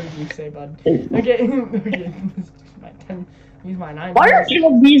 What did you say, bud? Okay, okay. Use my 9. Why are some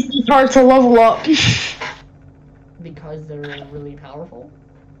of these hard to level up? Because they're really powerful.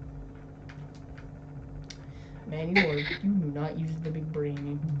 Man, you do not use the big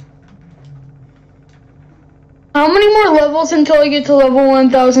brain. How many more levels until I get to level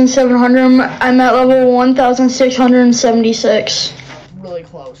 1,700? I'm at level 1,676. Really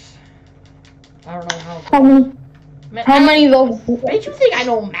close. I don't know how close. How many levels? Made you think I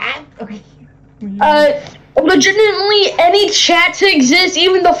know math? Okay. Legitimately any chat to exist,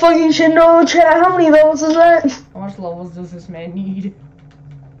 even the fucking Shindo chat. How many levels is that? How much levels does this man need?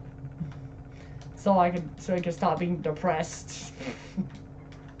 So he can stop being depressed.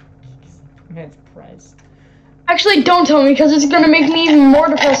 Man's depressed. Actually, don't tell me, because it's gonna make me even more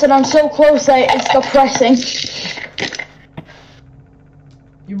depressed that I'm so close that it's depressing.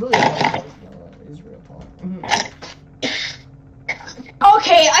 You really don't know Israel talk.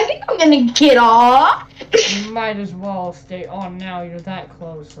 Okay, I think I'm gonna get off. You might as well stay on now. You're that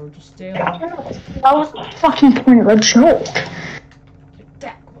close, so just stay on. That was the fucking point of a joke. You're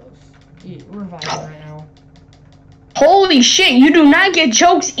that close. Yeah, we're vibing right now. Holy shit, you do not get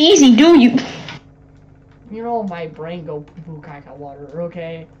jokes easy, do you? You know my brain go poo caca water,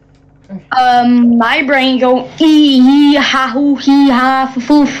 okay? My brain go ee ha hoo hee ha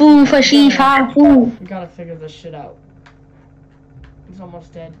foo foo fa she fa foo. We gotta figure this shit out. He's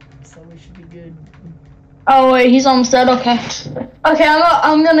almost dead, so we should be good. Oh wait, he's almost dead. Okay. Okay,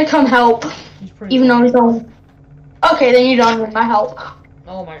 I'm gonna come help. Even though he's on. Okay, then you don't need my help.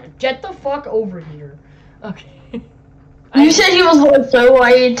 Oh my god, get the fuck over here. Okay. You said he was low, so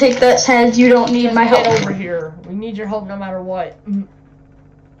I take that as you don't need my help. Get over here. We need your help no matter what.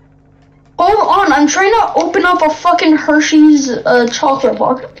 Hold on, I'm trying to open up a fucking Hershey's chocolate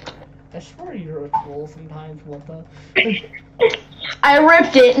bar. I swear you're a troll sometimes, what the? I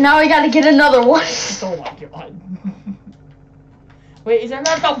ripped it, now I gotta get another one. Oh my god. Wait, is that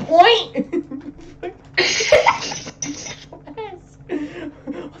not the point?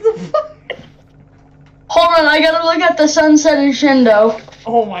 What the fuck? Hold on, I gotta look at the sunset crescendo.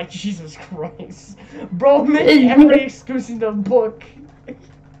 Oh my Jesus Christ. Bro, make every excuse in the book.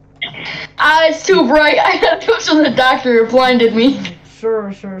 It's too bright. I gotta go to the doctor. It blinded me.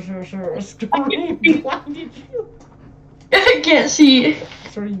 Sure. Scream blinded you. I can't see.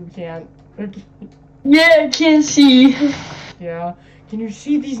 Sure you can't. Yeah, I can't see. Yeah. Can you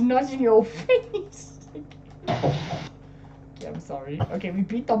see these nuts in your face? Yeah, I'm sorry. Okay, we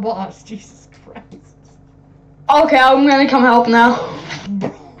beat the boss. Jesus Christ. Okay, I'm gonna come help now.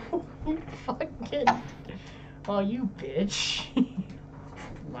 Bro, you fucking... Oh, you bitch.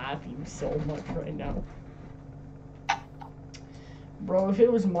 Laughing so much right now. Bro, if it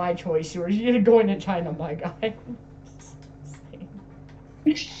was my choice, you were going to China, my guy.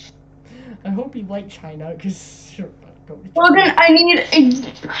 I hope you like China, because you're about to go to China. Well, then I need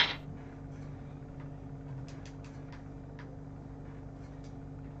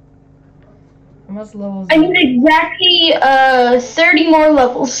How much levels? I need exactly 30 more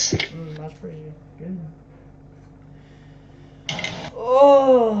levels. That's pretty good.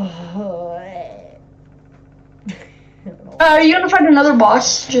 Oh. Are you gonna find another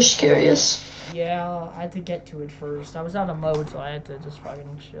boss? Just curious. Yeah, I had to get to it first. I was out of mode, so I had to just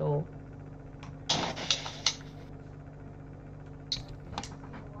fucking chill.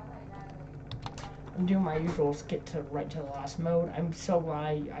 I'm doing my usual skip to right to the last mode. I'm so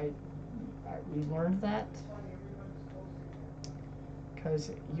glad we learned that.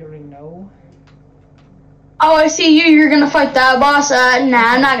 Because you already know. Oh, I see you. You're gonna fight that boss. Nah,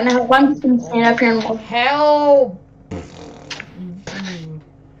 I'm not gonna help. I'm just gonna stand up here and look. Help!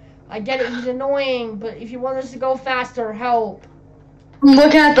 I get it, he's annoying, but if you want us to go faster, help. I'm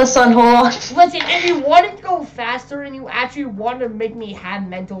looking at the sun. Hold on. Listen, if you wanted to go faster and you actually want to make me have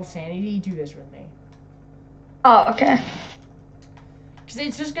mental sanity, do this with me. Oh, okay. Because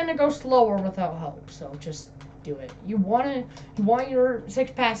it's just gonna go slower without help, so just do it. You want your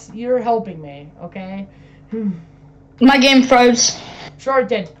 6-pass, you're helping me, okay? My game froze. Sure it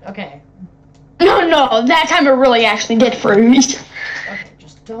did, okay. No, that time it really actually did freeze. Okay,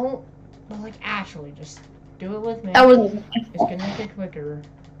 just don't, but like actually, just do it with me. That was. It's gonna make it quicker,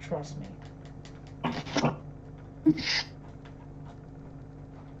 trust me.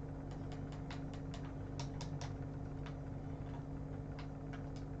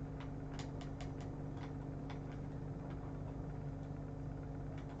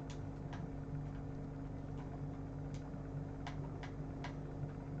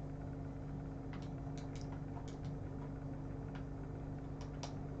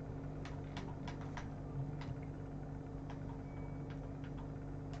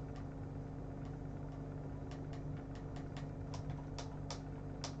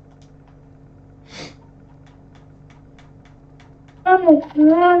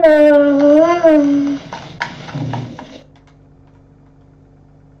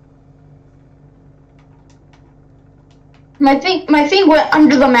 My thing went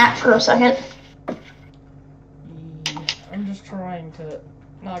under the map for a second. I'm just trying to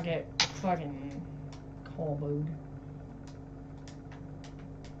not get fucking comboed.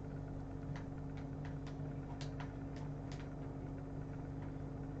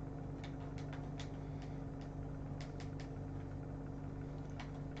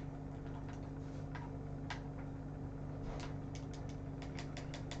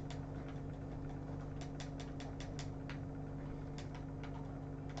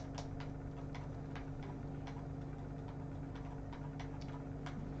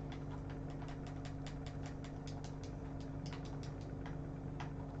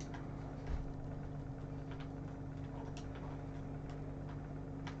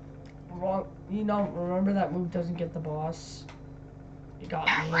 Wrong. You know, remember that move doesn't get the boss. It got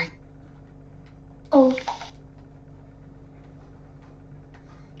me. Oh.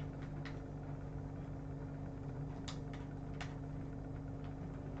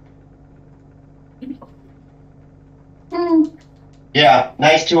 Hmm. Yeah,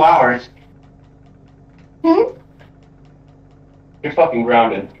 nice 2 hours. Hmm? You're fucking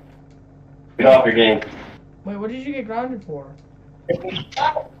grounded. Get off your game. Wait, what did you get grounded for?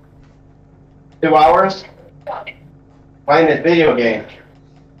 2 hours? Playing this video game.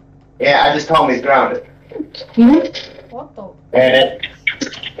 Yeah, I just told him he's grounded. Hmm? What the? And it,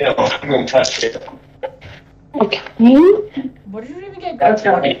 you won't touch it. Okay. What did you even get? That's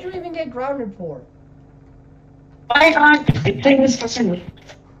What right. did you even get grounded for? I think this person.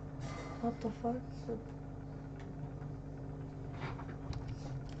 What the fuck?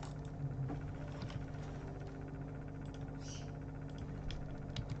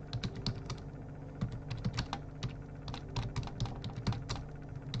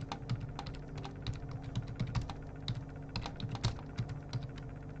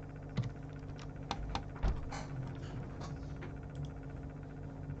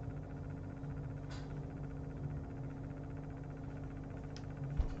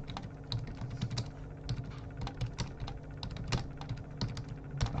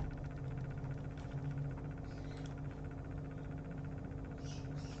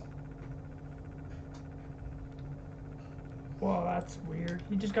 Whoa, that's weird.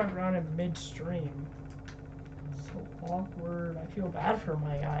 He just got grounded midstream. So awkward. I feel bad for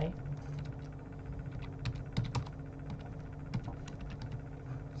my guy.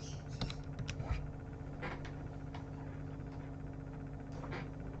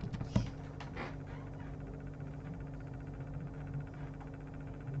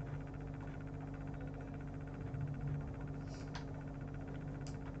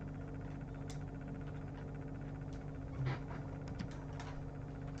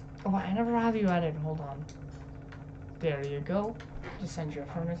 Oh, I never have you added. Hold on. There you go. Just send you a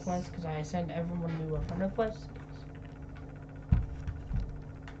friend request because I send everyone new a friend request.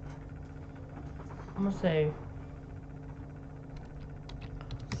 I'm gonna say,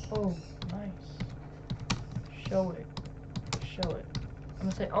 oh, nice. Show it. Show it. I'm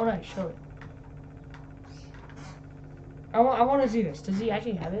gonna say, oh, nice. Show it. I want to see this. Does he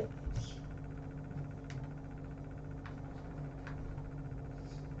actually have it?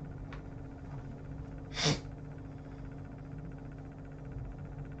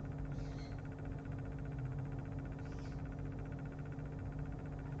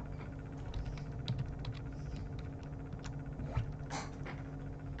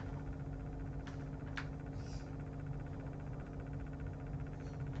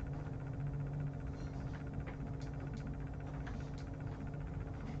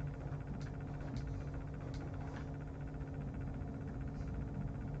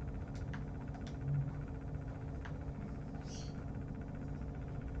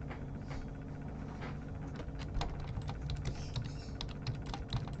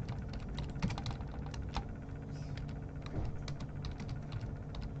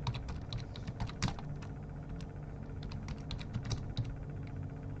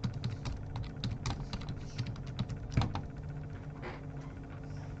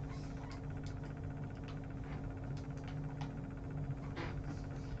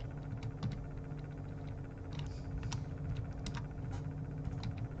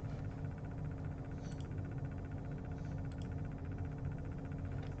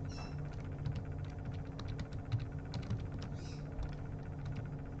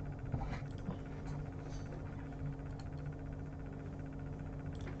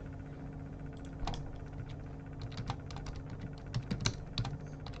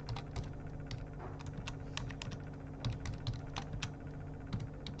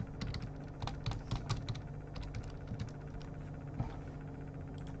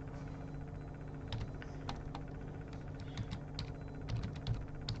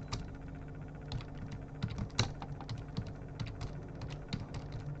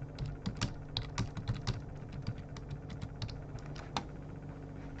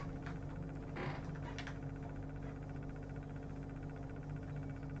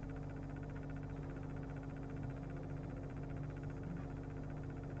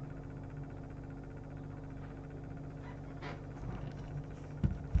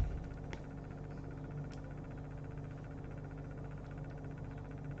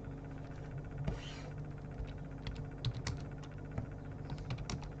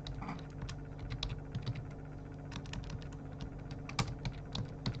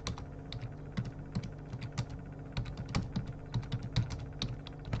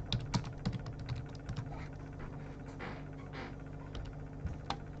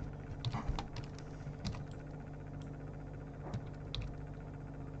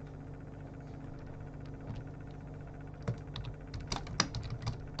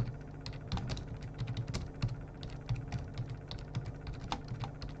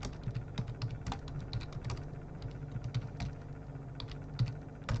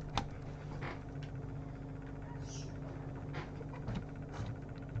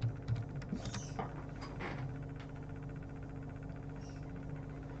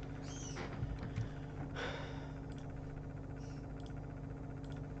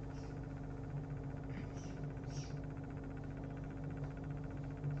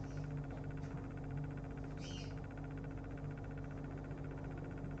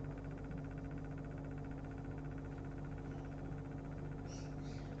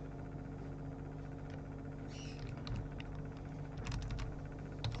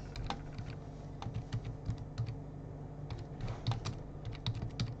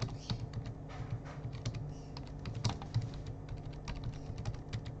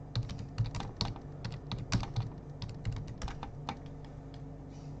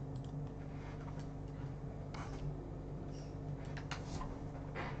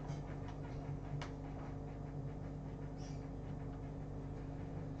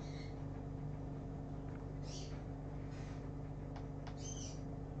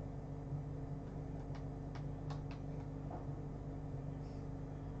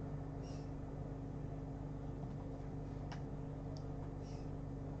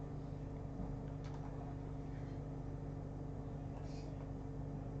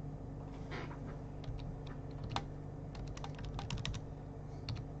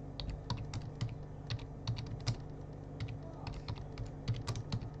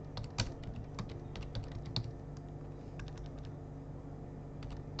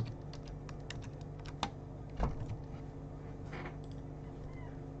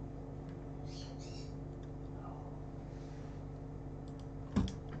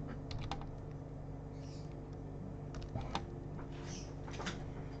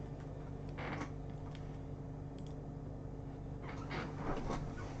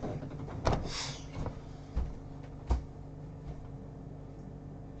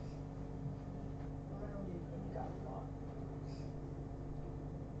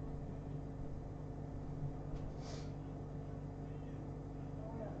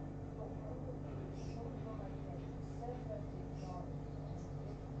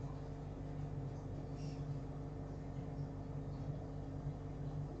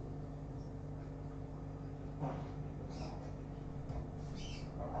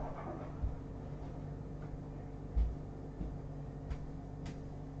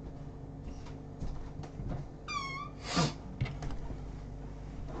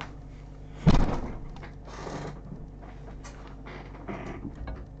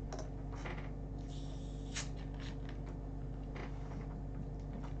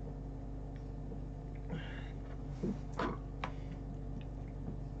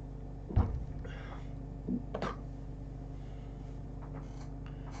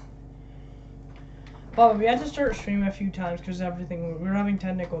 But we had to start streaming a few times because we were having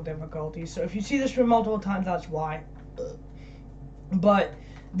technical difficulties. So if you see the stream multiple times, that's why. But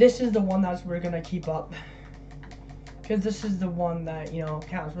this is the one that we're gonna keep up because this is the one that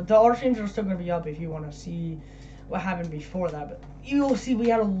counts. But the other streams are still gonna be up if you want to see what happened before that. But you'll see we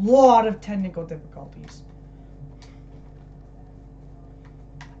had a lot of technical difficulties.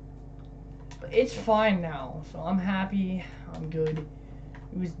 But it's fine now, so I'm happy. I'm good.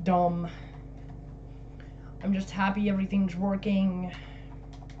 It was dumb. I'm just happy everything's working.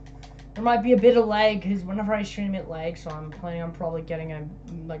 There might be a bit of lag because whenever I stream it lags, so I'm planning on probably getting a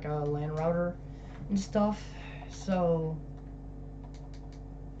LAN router and stuff. So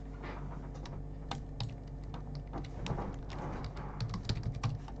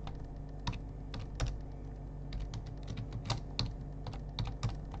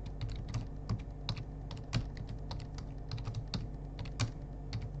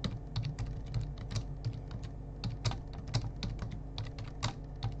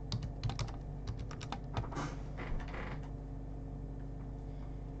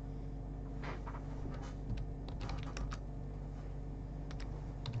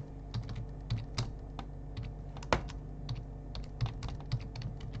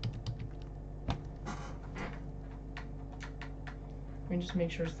let me just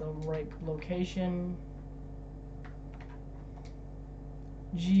make sure it's the right location.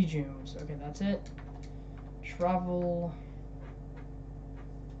 G-Junes. Okay, that's it. Travel.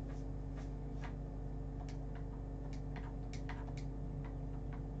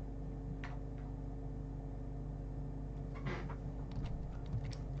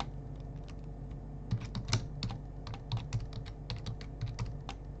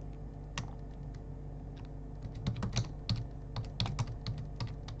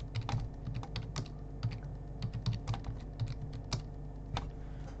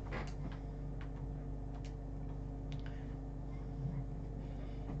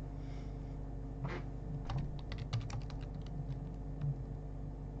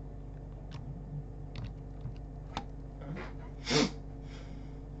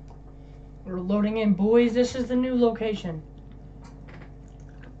 We're loading in, boys. This is the new location.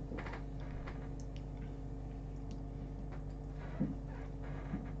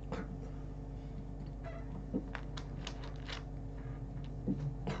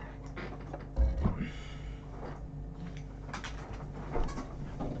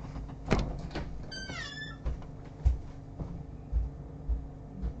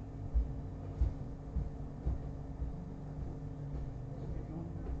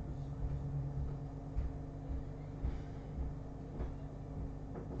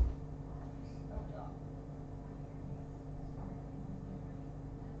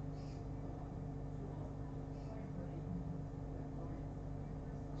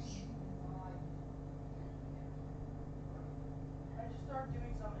 Start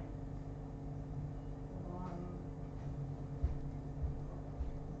doing something.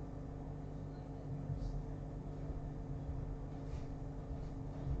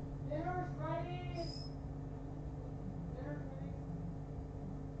 Dinner's ready. Dinner's ready.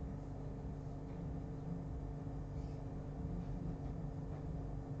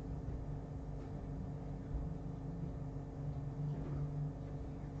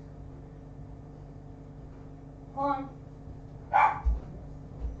 Hold on.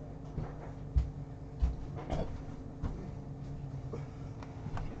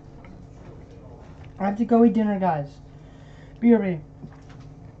 I have to go eat dinner, guys. Be ready.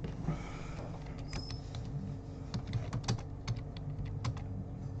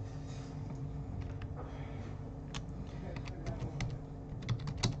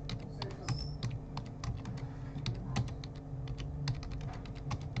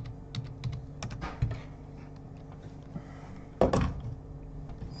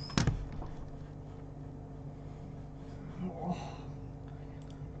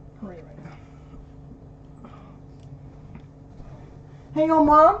 Hey, yo,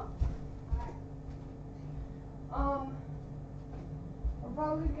 Mom. I'm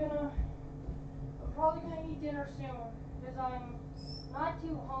probably gonna eat dinner soon because I'm not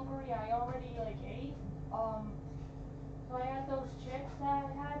too hungry. I already ate. So I had those chips that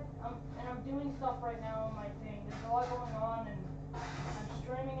I had. And I'm doing stuff right now on my thing. There's a lot going on, and I'm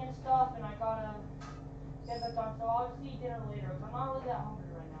streaming and stuff, and I gotta get that done. So I'll just eat dinner later because I'm not really that hungry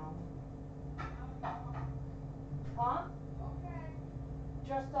right now. Huh?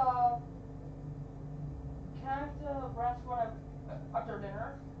 Just, can I have the rest after dinner?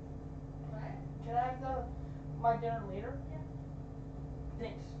 What? Can I have my dinner later? Yeah.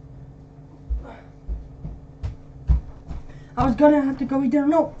 Thanks. I was gonna have to go eat dinner.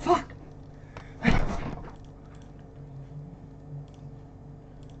 No, fuck!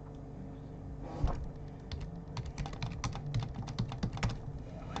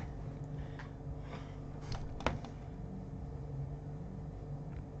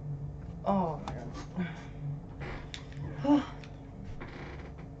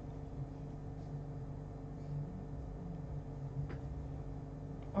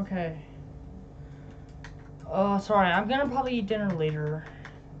 Okay. Sorry, I'm gonna probably eat dinner later.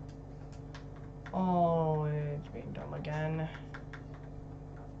 Oh, it's being dumb again.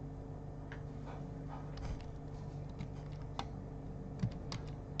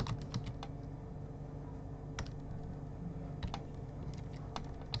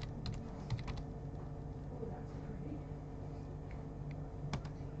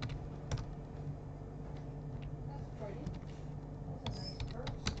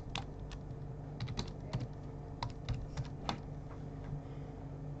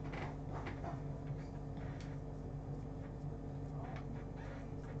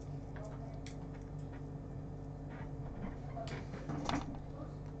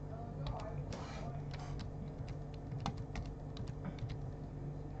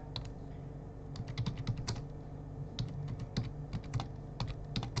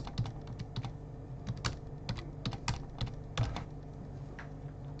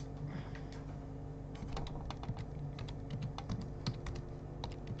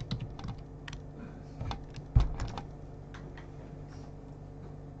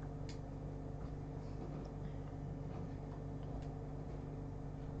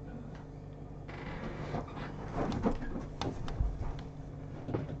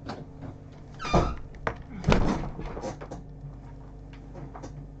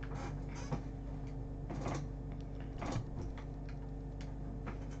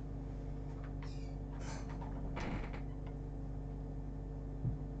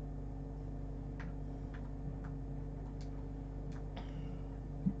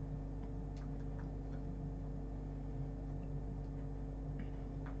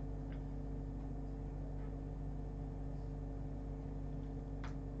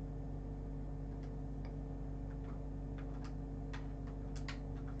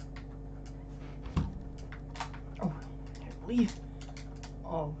 Oh, leave.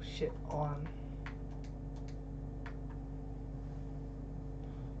 Oh shit, on.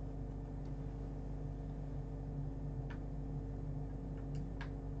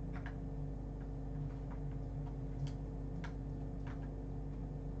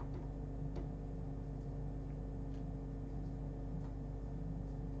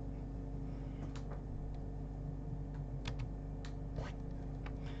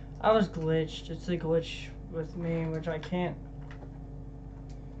 I was glitched. It's a glitch with me, which I can't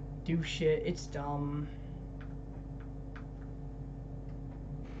do shit. It's dumb.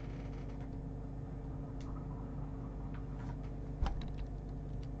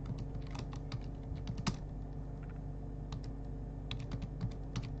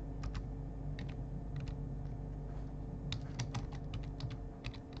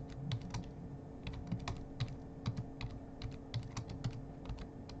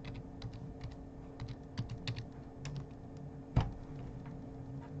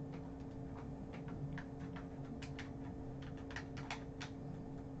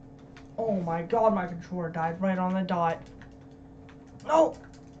 Oh my god, my controller died right on the dot. No!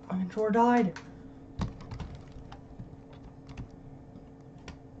 My controller died.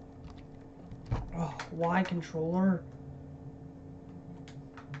 Oh, why controller?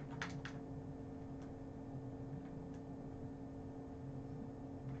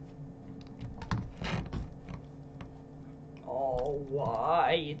 Oh,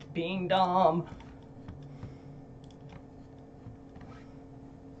 why? It's being dumb.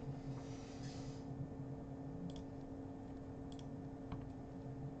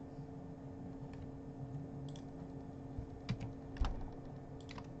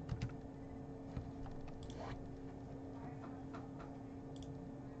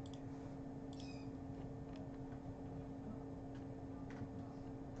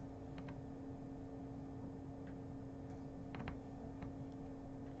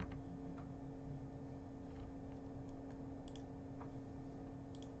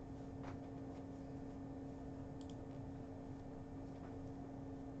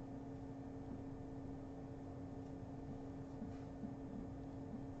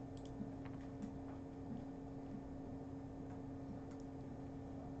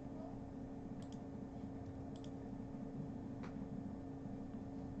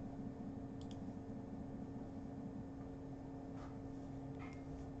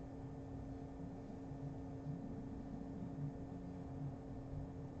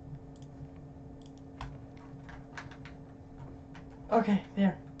 Okay,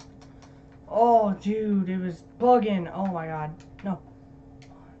 there. Oh, dude, it was bugging. Oh my god. No.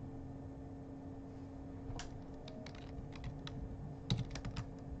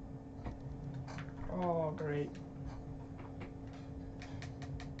 Oh, great.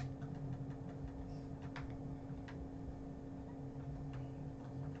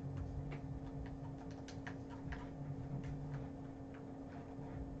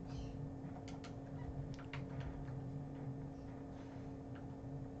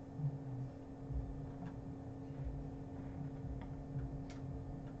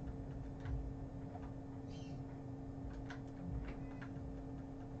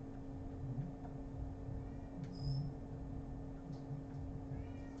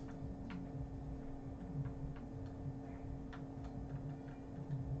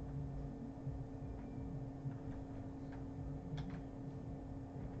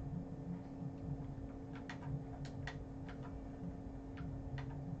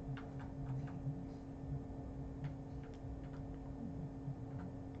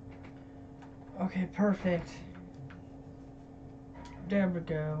 Okay, perfect. There we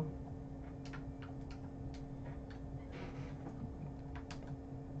go.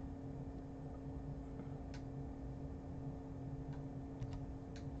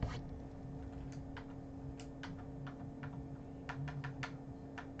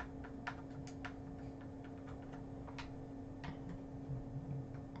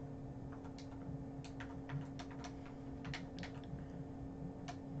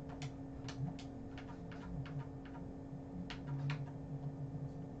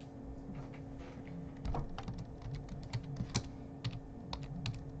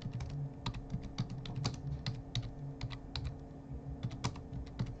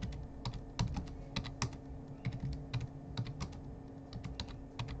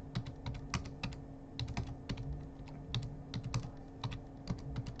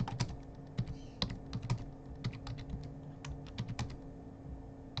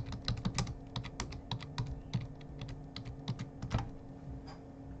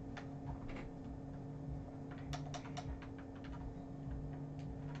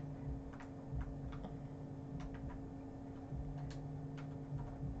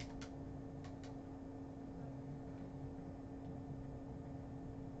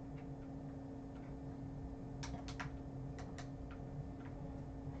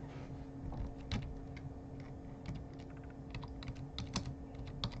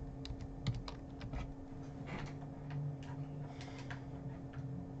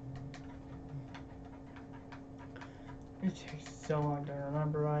 It takes so long to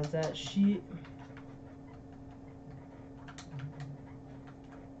memorize that sheet.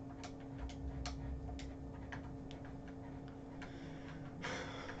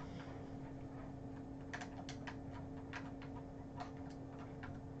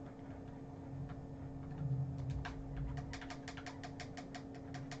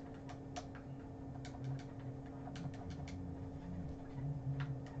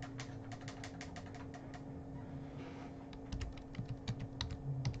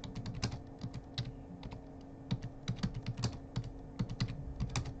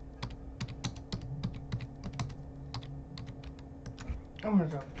 Oh my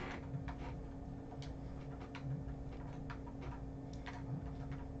god.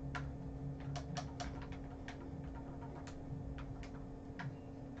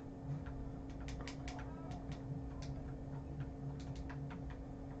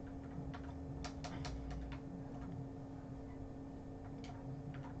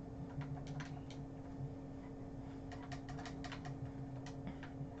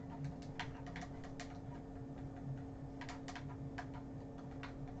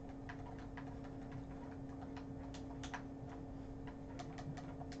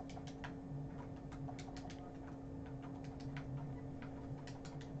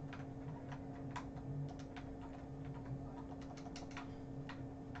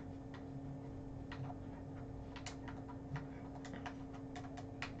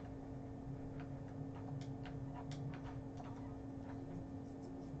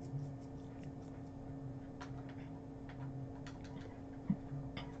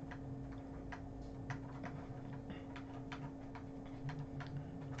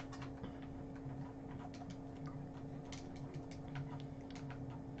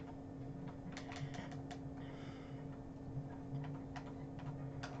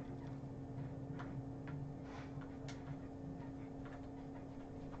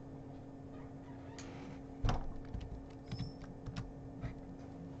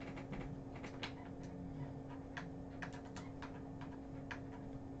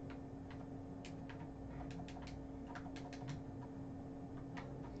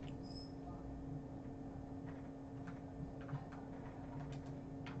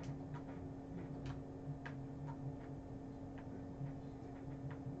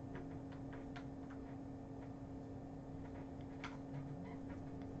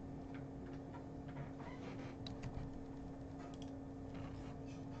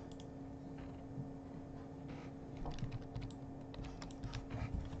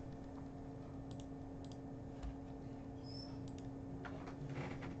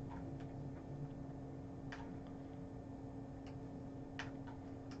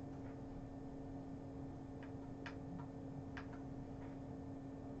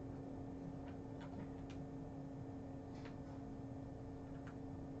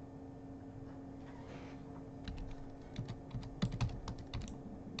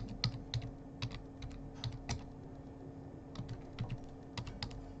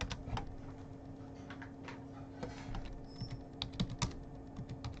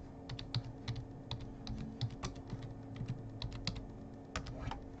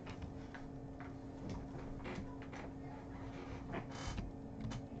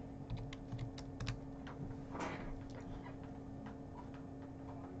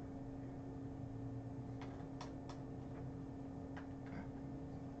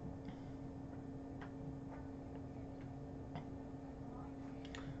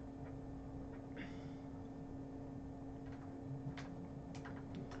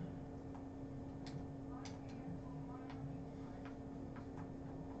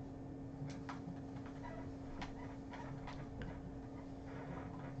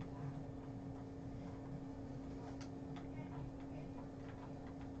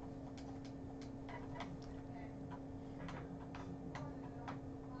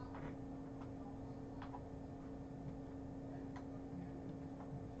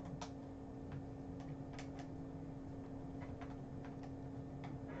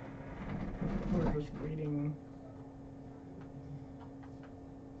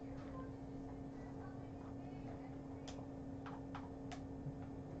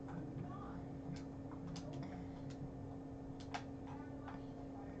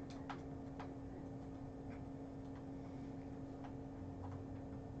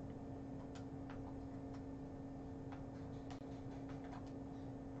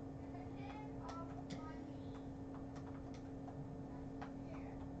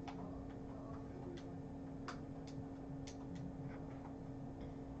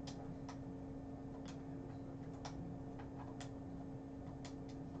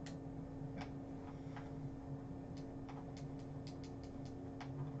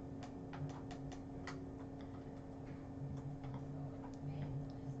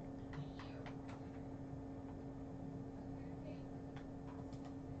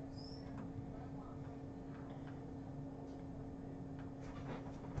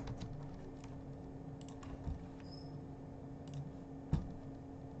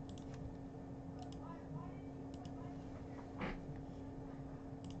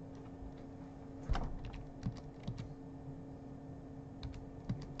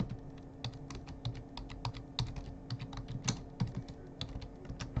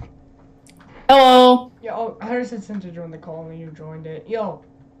 Hello. Yo, I heard it sent to join the call and you joined it. Yo,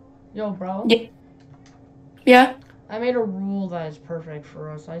 bro. Yeah. Yeah. I made a rule that is perfect for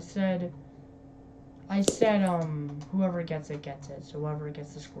us. I said, whoever gets it gets it. So whoever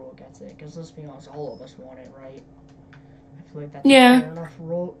gets the scroll gets it. Because let's be honest, all of us want it, right? I feel like that's a fair enough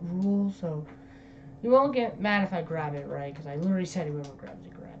rule. So you won't get mad if I grab it, right? Because I literally said whoever grabs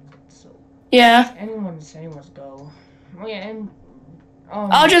it, grabs it. So yeah. Anyone's go. Oh yeah, and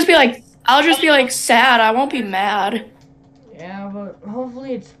I'll just be like sad. I won't be mad. Yeah, but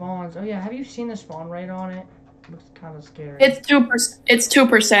hopefully it spawns. Oh yeah, have you seen the spawn rate on it? Looks kind of scary. It's 2%. It's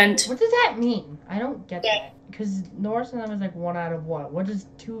 2%. What does that mean? I don't get that. Because Norse and them is like 1 out of what? What does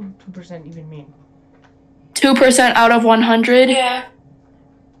 2% even mean? 2% out of 100. Yeah.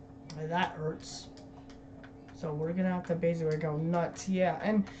 That hurts. So we're gonna have to basically go nuts. Yeah,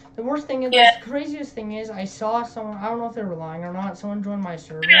 and the worst thing is, the craziest thing is, I saw someone. I don't know if they're lying or not. Someone joined my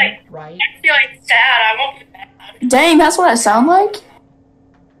server, right? I feel like sad. I won't be mad. Dang, that's what I sound like.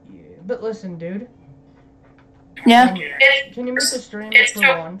 Yeah, but listen, dude. Yeah. Can you mute the stream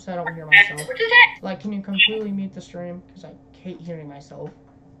for one, so I don't hear myself? Like, can you completely mute the stream? Because I hate hearing myself.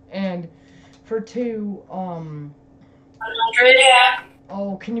 And for two, 100. Yeah.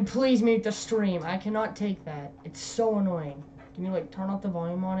 Oh, can you please mute the stream? I cannot take that. It's so annoying. Can you, like, turn off the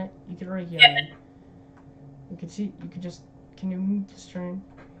volume on it? You can already hear me. You can see, can you mute the stream?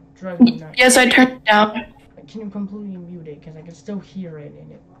 Drive me nuts. Yes, I turned it down. Can you completely mute it? Because I can still hear it,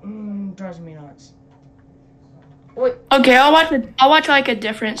 and it drives me nuts. Wait. Okay, I'll watch like a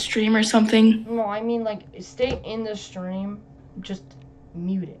different stream or something. No, I mean, like, stay in the stream, just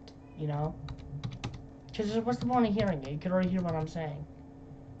mute it, you know? Because what's the point of hearing it? You can already hear what I'm saying.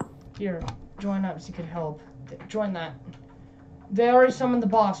 Here, join up so you can help. Join that. They already summoned the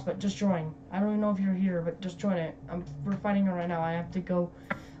boss, but just join. I don't even know if you're here, but just join it. We're fighting it right now. I have to go.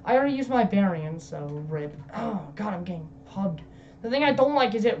 I already used my Barian, so rip. Oh, God, I'm getting hugged. The thing I don't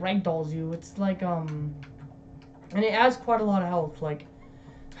like is it ragdolls you. It's like, and it adds quite a lot of health. Like,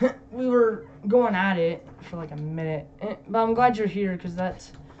 we were going at it for like a minute. But I'm glad you're here, because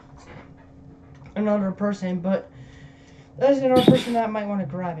that's another person, but there's another person that might want to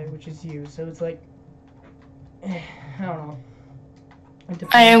grab it, which is you. So it's like, I don't know.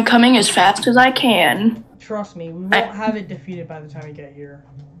 I am coming as fast as I can. Trust me, we won't have it defeated by the time we get here.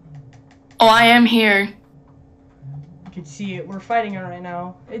 Oh, I am here. You can see it. We're fighting it right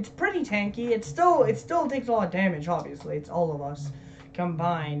now. It's pretty tanky. It still takes a lot of damage. Obviously, it's all of us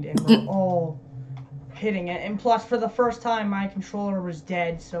combined, and we're all hitting it. And plus, for the first time, my controller was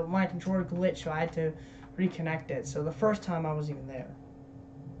dead, so my controller glitched, so I had to reconnect it. So the first time I wasn't even there.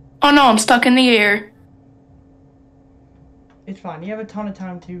 Oh no, I'm stuck in the air. It's fine. You have a ton of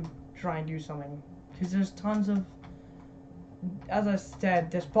time to try and do something, because there's tons of. As I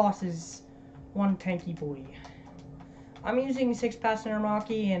said, this boss is one tanky boy. I'm using 6-pass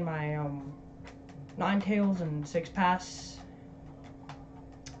Intermaki and my 9-tails and 6-pass.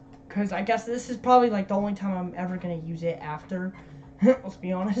 Because I guess this is probably like the only time I'm ever going to use it after. Let's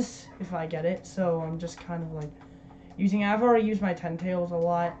be honest, if I get it. So I'm just kind of like using it. I've already used my 10-tails a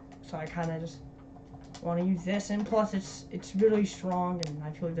lot. So I kind of just want to use this. And plus it's really strong. And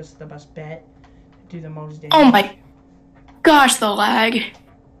I feel like this is the best bet to do the most damage. Oh my gosh, the lag.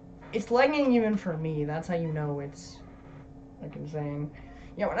 It's lagging even for me. That's how you know it's like insane.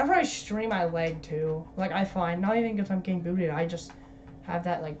 Yeah, whenever I stream I lag too. Like I find, not even if I'm getting booted, I just have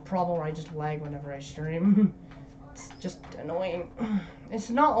that like problem where I just lag whenever I stream. It's just annoying. It's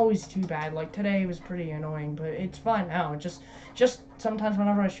not always too bad. Like today was pretty annoying, but it's fine now. Just sometimes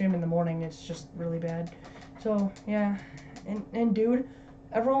whenever I stream in the morning, it's just really bad. So yeah, and dude,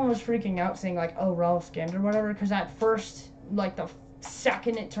 everyone was freaking out saying like, oh, Ralph scammed or whatever, because at first, like the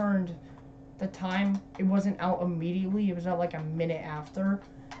second it turned the time, it wasn't out immediately. It was out like a minute after.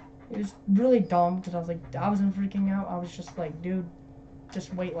 It was really dumb because I wasn't freaking out. I was just like, dude,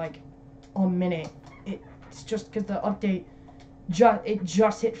 just wait like a minute. It's just because the update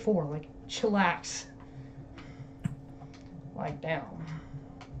just hit 4. Like, chillax. Like, damn.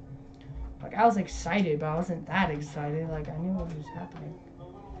 Like, I was excited, but I wasn't that excited. Like, I knew what was happening.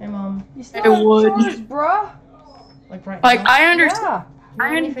 Hey, Mom. You still have chores, bruh? Like, right Like, now? I understand. Yeah.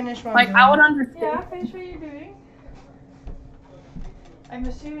 Let me finish what I'm Like, doing. I would understand. Yeah, finish what you're doing. I'm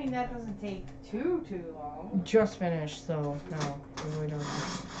assuming that doesn't take too long. Just finished, so no, it really doesn't.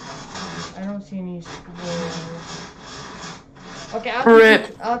 I don't see any spoilers. Okay,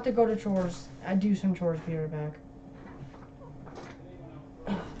 I'll have to go to chores. I do some chores. Be right back.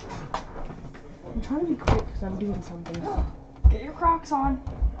 I'm trying to be quick because I'm doing something. Get your Crocs on.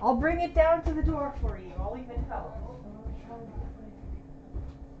 I'll bring it down to the door for you. I'll even help.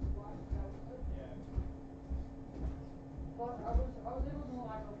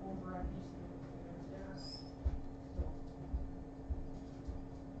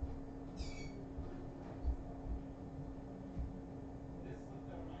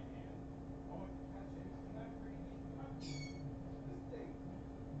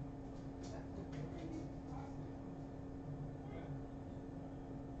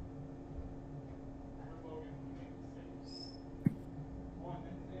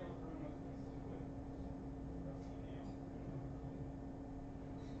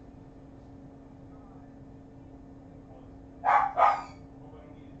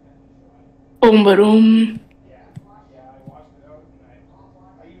 Boom, ba-doom. Yeah, I washed it out and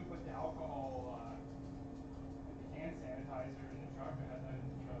I even put the alcohol, hand sanitizer in the truck. I had that in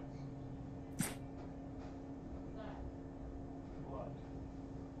the truck.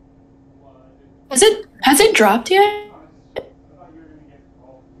 Blood. Has it dropped yet? I thought you were gonna get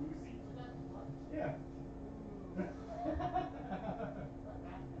all woozy. Yeah.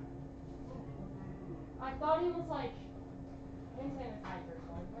 I thought he was like hand sanitizer,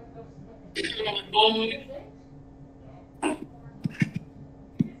 so I went to go sniff it. You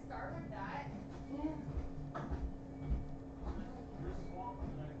can start with that. Yeah.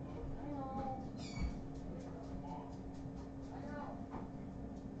 I know.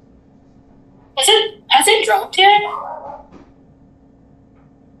 Has it dropped yet?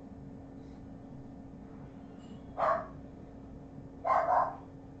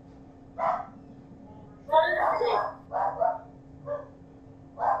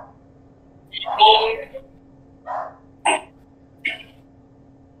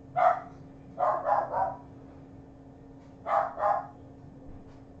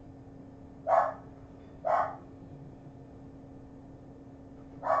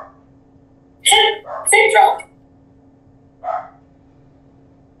 Has it dropped?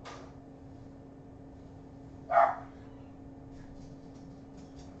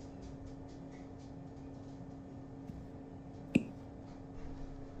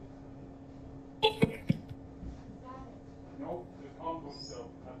 Nope, there's compost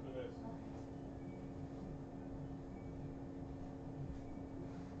still after this.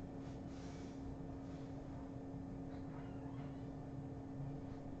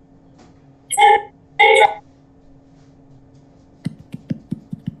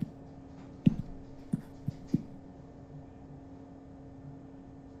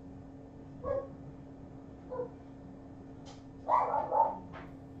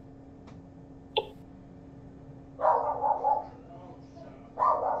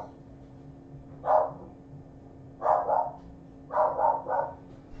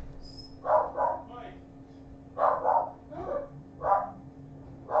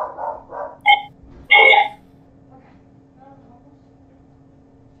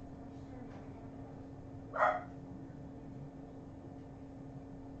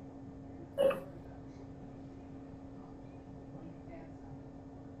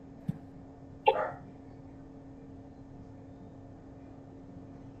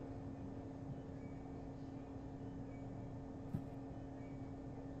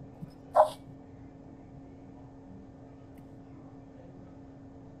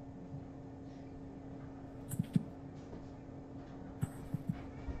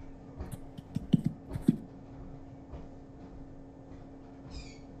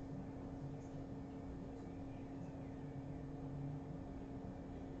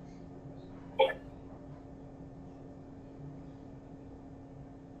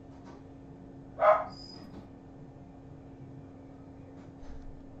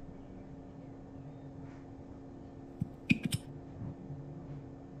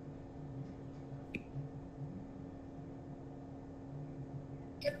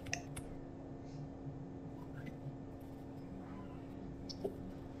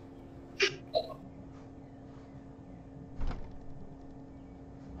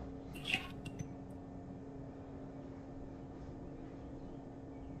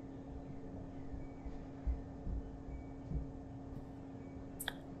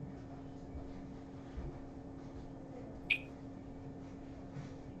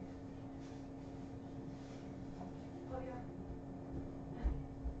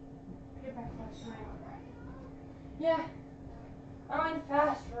 Yeah. I went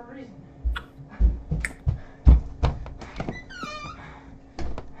fast for a reason.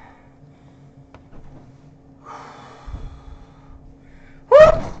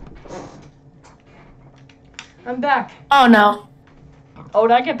 I'm back. Oh no. Oh,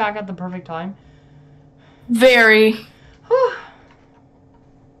 did I get back at the perfect time? Very.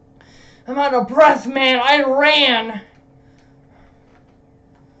 I'm out of breath, man. I ran.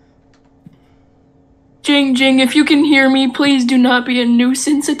 Jing Jing, if you can hear me, please do not be a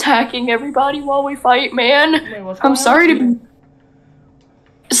nuisance attacking everybody while we fight, man. Wait, what's I'm going sorry on?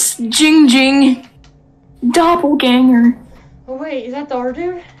 to be... Jing Jing. Doppelganger. Oh, wait, is that the other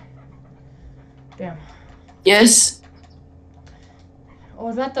dude? Damn. Yes. Oh,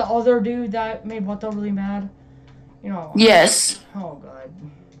 is that the other dude that made Whatto really mad? You know. Yes. Oh, God.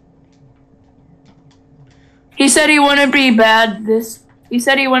 He said he wouldn't be bad He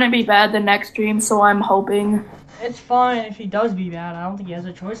said he wouldn't be bad the next stream, so I'm hoping. It's fine if he does be bad. I don't think he has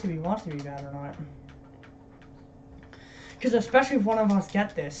a choice if he wants to be bad or not. Because especially if one of us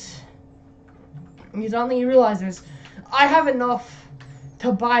get this. Because I don't think he realizes I have enough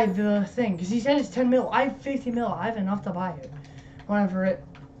to buy the thing. Because he said it's 10 mil. I have 50 mil. I have enough to buy it.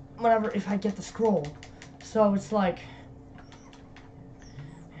 If I get the scroll. So it's like.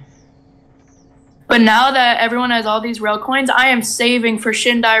 But now that everyone has all these rail coins, I am saving for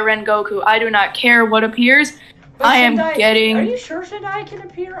Shindai Rengoku. I do not care what appears. But I am Shindai, getting. Are you sure Shindai can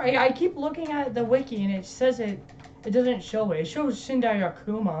appear? I keep looking at the wiki and it says it doesn't show it. It shows Shindai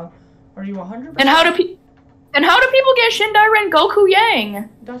Akuma. Are you 100%? And how do people get Shindai Rengoku Yang?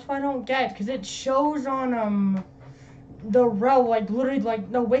 That's what I don't get, because it shows on the rel, like literally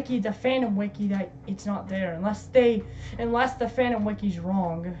like the wiki, the fandom wiki, that it's not there unless the fandom wiki's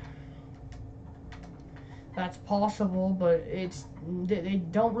wrong. That's possible, but they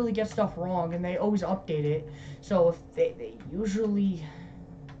don't really get stuff wrong, and they always update it. So if they usually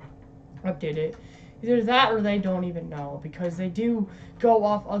update it, either that or they don't even know, because they do go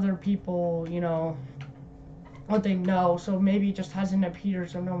off other people, you know, what they know. So maybe it just hasn't appeared,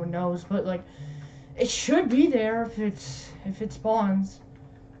 so no one knows. But like, it should be there if it spawns.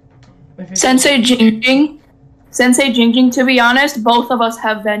 Sensei Jingjing. To be honest, both of us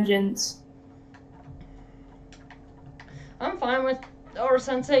have vengeance. I'm fine with or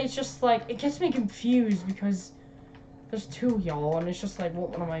Sensei. It's just like it gets me confused because there's two y'all, and it's just like,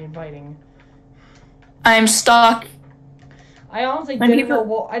 what am I inviting? I am stuck. I honestly didn't know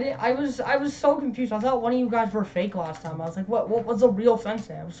what I was so confused. I thought one of you guys were fake last time. I was like, what was the real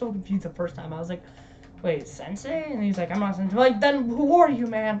Sensei? I was so confused the first time. I was like, wait, Sensei? And he's like, I'm not Sensei. I'm like, then who are you,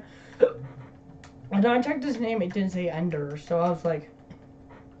 man? And then I checked his name, it didn't say Ender, so I was like,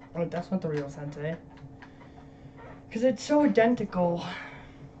 oh, that's not the real Sensei. Because it's so identical.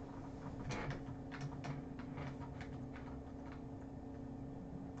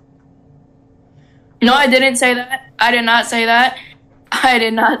 No, I didn't say that. I did not say that. I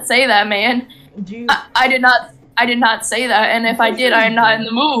did not say that, man. I did not say that, and if I did, I am not in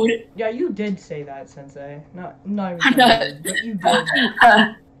the mood. Yeah, you did say that, Sensei. Not even Sensei, but you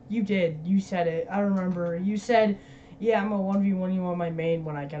did. You did. You said it. I remember. You said, yeah, I'm a 1v1 you on my main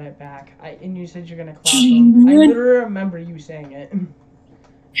when I get it back. And you said you're gonna clap them. I literally remember you saying it.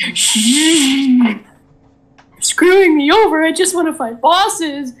 Screwing me over. I just want to fight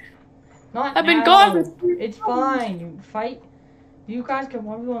bosses. I've been gone for It's fine. You fight. You guys can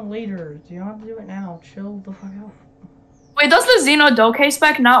 1v1 later. You don't have to do it now. Chill the fuck out. Wait, does the Xenodoke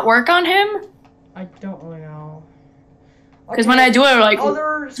spec not work on him? I don't really know. Because when I do it, like,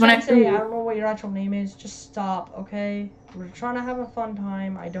 other Sensei, I don't know what your actual name is. Just stop, okay? We're trying to have a fun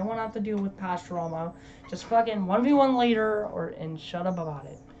time. I don't want to have to deal with past drama. Just fucking 1v1 later, and shut up about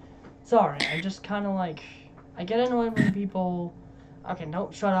it. Sorry, I'm just kind of like, I get annoyed when people. Okay,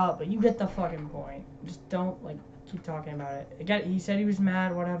 nope, shut up. But you get the fucking point. Just don't like keep talking about it. Again, he said he was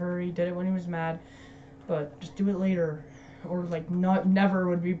mad. Whatever, he did it when he was mad. But just do it later, or like never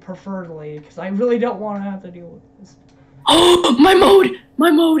would be preferably, because I really don't want to have to deal with this. Oh, my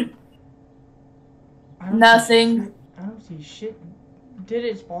mode. Nothing. I don't see shit. Did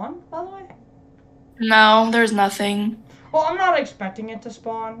it spawn, by the way? No, there's nothing. Well, I'm not expecting it to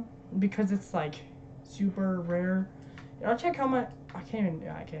spawn because it's like super rare. I'll check how much. I can't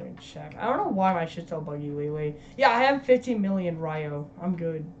even check. I don't know why my shit's so buggy lately. Yeah, I have 50 million Ryo. I'm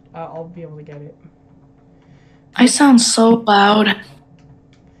good. I'll be able to get it. I sound so loud.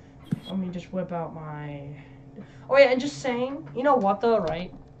 Let me just whip out my. Oh yeah, and just saying, you know what though,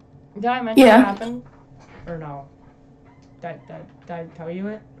 right? Did I mention what happened? Or no? Did I tell you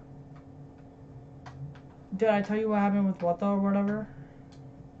it? Did I tell you what happened with what though, or whatever?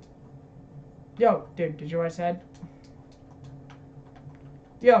 Yo, dude, did you hear what I said?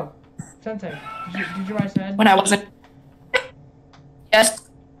 Yo, Sensei, did you hear what I said? When I wasn't. Yes.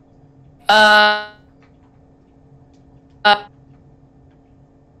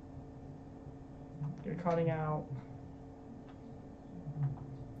 You're cutting out.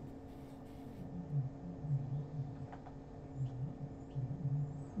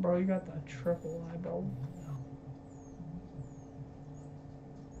 Bro, you got that triple eye, bro.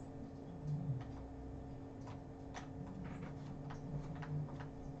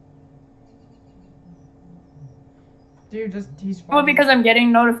 Dude, he's fighting. Well, because I'm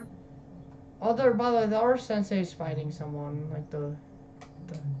getting notified. By the way, the other sensei's fighting someone, like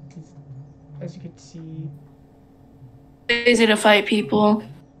as you can see. Easy to fight people.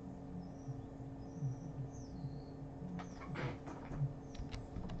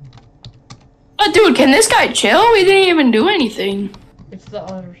 Oh, dude, can this guy chill? We didn't even do anything. It's the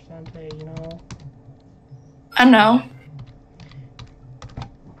other sensei, you know. I know.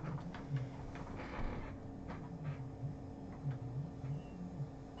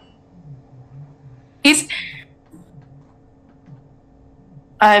 He's.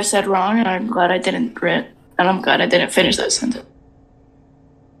 I've said wrong, and I'm glad I didn't grit, and I'm glad I didn't finish that sentence.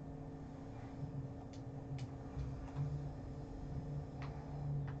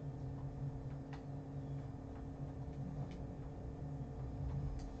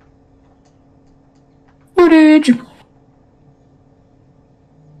 Footage.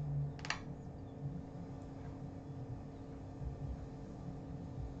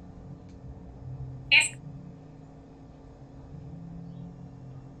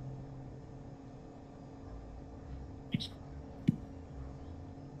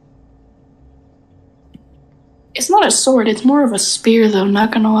 It's not a sword, it's more of a spear, though,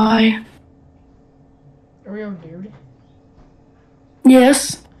 not gonna lie. Real dude.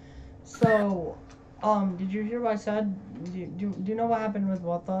 Yes. So, did you hear what I said? Do you know what happened with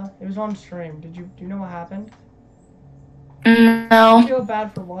Wata? It was on stream. Do you know what happened? I No. feel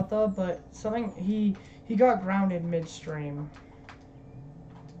bad for Wata, but something he got grounded midstream.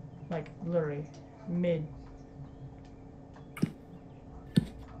 Like literally mid.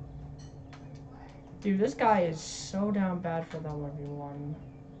 Dude, this guy is so down bad for that 1v1.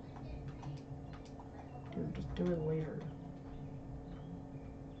 Dude, just do it later.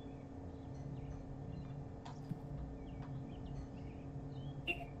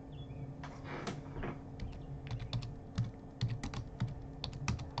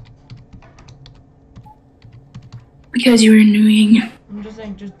 Because you were annoying. I'm just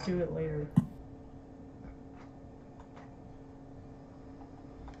saying, just do it later.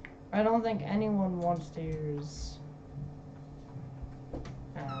 I don't think anyone wants to use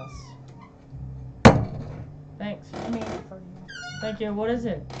ass. Thanks. I made it for you. Thank you. What is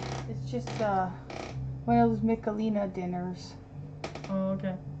it? It's just one of those Michelina dinners. Oh,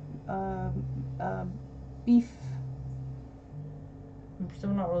 okay. Beef. I'm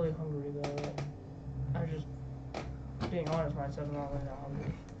still not really hungry though. I just being honest with myself, I'm not really that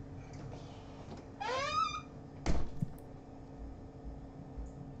hungry.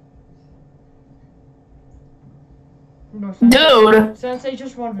 No, Dude. Sensei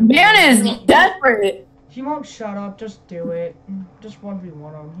just 1v1. Man is desperate. He won't shut up. Just do it. Just 1v1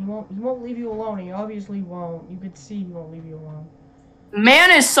 him. He won't leave you alone. He obviously won't. You could see he won't leave you alone.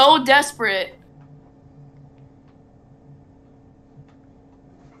 Man is so desperate.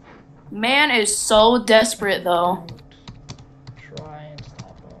 Man is so desperate, though. Try and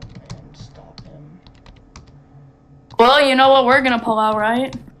stop him, man. Stop him. Well, you know what we're gonna pull out,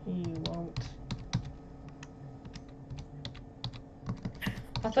 right? He won't.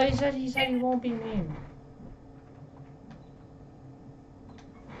 I thought he said he won't be mean.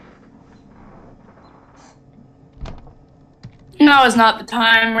 No, it's not the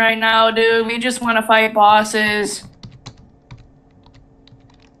time right now, dude. We just want to fight bosses.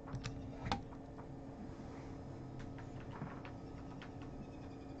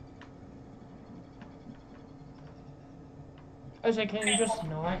 I was like, can you just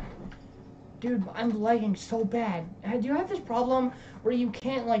not? Dude, I'm lagging so bad. Do you have this problem where you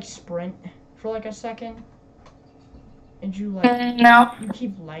can't, like, sprint for, like, a second? And you, like, No. you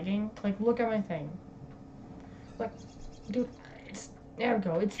keep lagging? Like, look at my thing. Like, dude, there we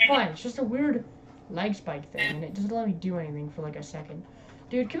go. It's fine. It's just a weird lag spike thing, and it doesn't let me do anything for, like, a second.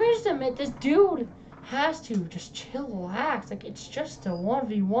 Dude, can we just admit this dude has to just chillax? Like, it's just a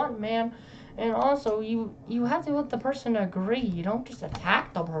 1v1, man. And also, you have to let the person agree. You don't just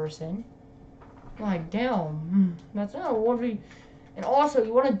attack the person. Like, damn. That's not a 1v... And also,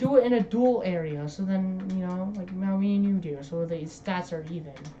 you want to do it in a duel area. So then, you know, like how me and you do. So the stats are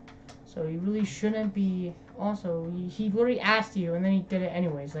even. So you really shouldn't be... Also, he literally asked you, and then he did it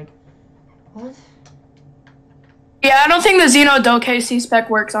anyways. Like, what? Yeah, I don't think the Xeno Doke C-Spec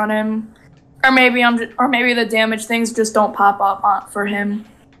works on him. Or maybe maybe the damage things just don't pop up for him.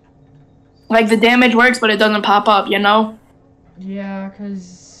 Like, the damage works, but it doesn't pop up, you know? Yeah,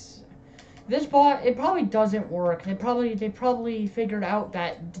 because this bot, it probably doesn't work. They probably figured out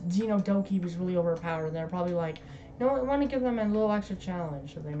that Xeno Doki was really overpowered, and they're probably like, you know what, I want to give them a little extra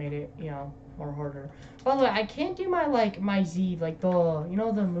challenge, so they made it, you know, more harder. By the way, I can't do my Z, like, you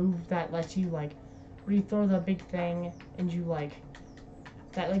know the move that lets you, like, where you throw the big thing, and you, like,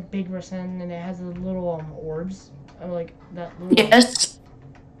 that, like, big percent, and it has the little, orbs, or, like, that little... Yes.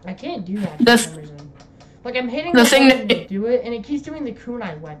 I can't do that for some reason. Like, I'm hitting the the thing button that to do it, and it keeps doing the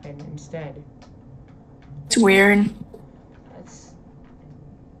kunai weapon instead. it's weird.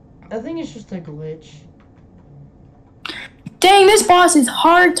 I think it's just a glitch. Dang, this boss is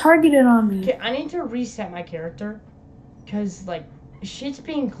hard targeted on me. Okay, I need to reset my character, because, like, shit's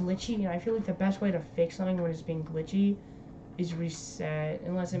being glitchy, and I feel like the best way to fix something when it's being glitchy is reset.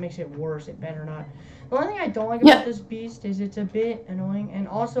 Unless it makes it worse, it better not. The only thing I don't like about this beast is it's a bit annoying. And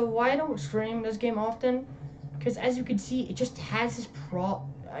also, why I don't stream this game often, because as you can see, it just has this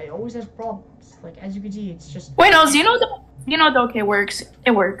it always has problems. Like, as you can see, it's just... Wait, no, Xenodoke works.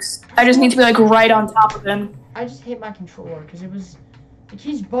 It works. I just need to be, like, right on top of him. I just hit my controller, because it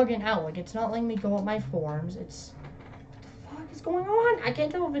keeps bugging out. Like, it's not letting me go up my forms. What the fuck is going on? I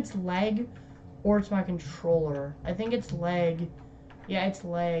can't tell if it's lag or it's my controller. I think it's lag. Yeah, it's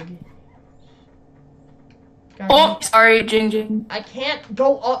lag. Oh, sorry, Jing. I can't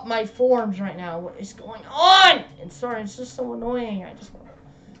go up my forms right now. What is going on? And sorry, it's just so annoying. I just want to...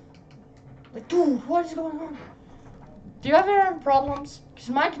 Like, dude, what is going on? Do you ever have problems? Because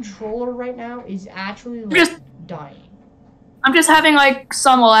my controller right now is actually, like, dying. I'm just having, like,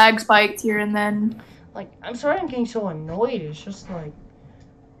 some lag spiked here and then. Like, I'm sorry I'm getting so annoyed. It's just, like...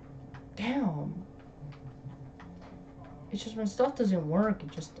 Damn. It's just when stuff doesn't work,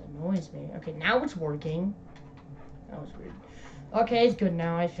 it just annoys me. Okay, now it's working. That was weird. Okay, it's good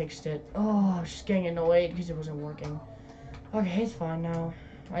now. I fixed it. Oh, I was just getting annoyed because it wasn't working. Okay, it's fine now.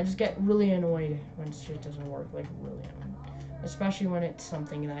 I just get really annoyed when shit doesn't work. Like, really annoyed. Especially when it's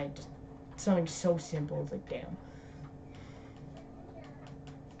something that something so simple. It's like, damn.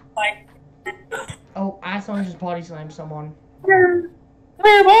 Oh, I accidentally just body slammed someone. Come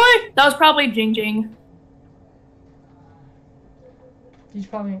here, boy! That was probably Jing. He's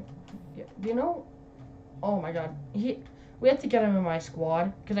probably... Yeah, you know... Oh my god. We have to get him in my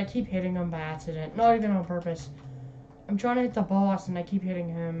squad, because I keep hitting him by accident. Not even on purpose. I'm trying to hit the boss, and I keep hitting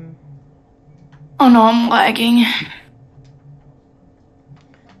him. Oh no, I'm lagging.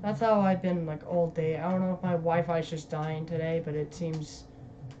 That's how I've been, like, all day. I don't know if my Wi-Fi's just dying today, but it seems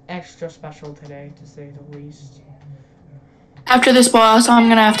extra special today, to say the least. After this boss, I'm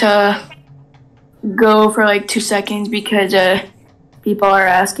gonna have to go for, like, 2 seconds, because, people are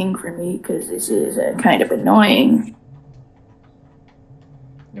asking for me, because this is kind of annoying.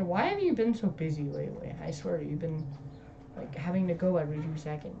 Yeah, why have you been so busy lately? I swear, you've been, like, having to go every 2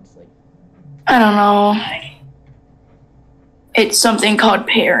 seconds. Like, I don't know. It's something called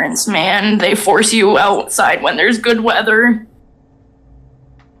parents, man. They force you outside when there's good weather.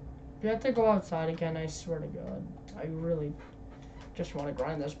 If you have to go outside again, I swear to God. I really just want to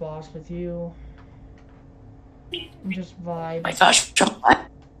grind this boss with you. And just vibe. My gosh,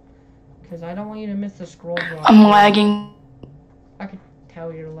 Because I don't want you to miss the scroll drop. I'm lagging. I could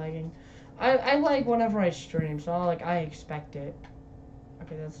tell you're lagging. I lag whenever I stream, so I expect it.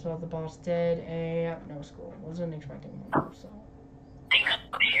 Okay, that's all the boss did. No scroll. Wasn't expecting more, so.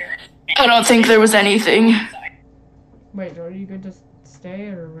 I don't think there was anything. Wait, are you good to stay,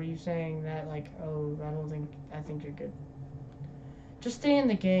 or were you saying that, like, oh, I think you're good. Just stay in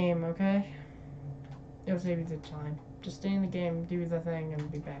the game, okay? It'll save you the time. Just stay in the game, do the thing,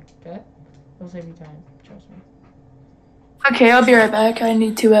 and be back, okay? It'll save you time, trust me. Okay, I'll be right back. I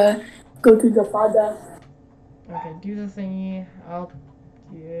need to, go to the fada. Okay, do the thingy.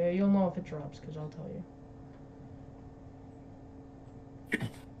 Yeah, you'll know if it drops, because I'll tell you.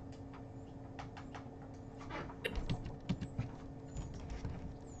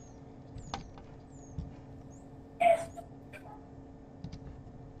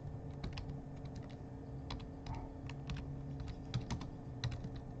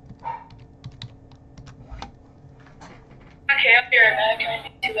 Okay, I'll be right back. I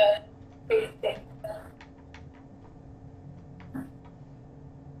need to, do the thing.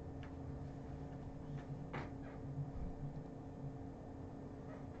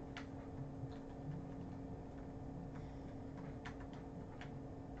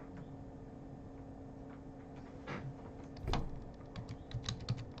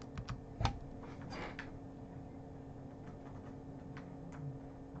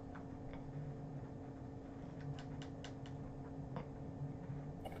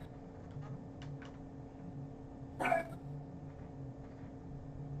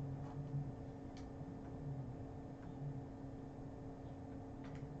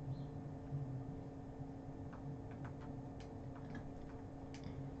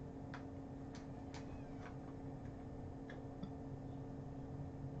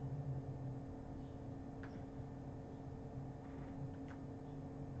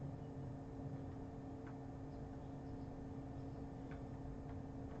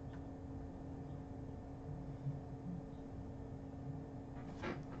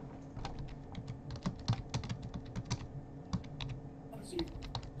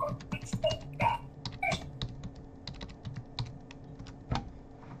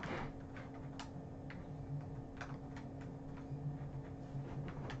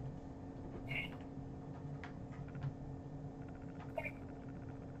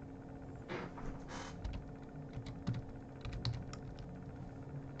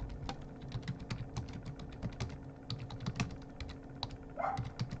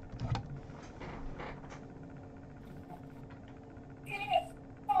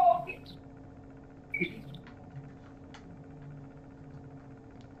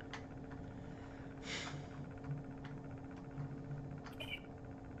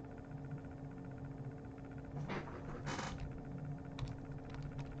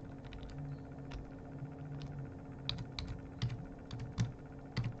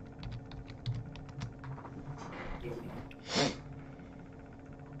 Stuff.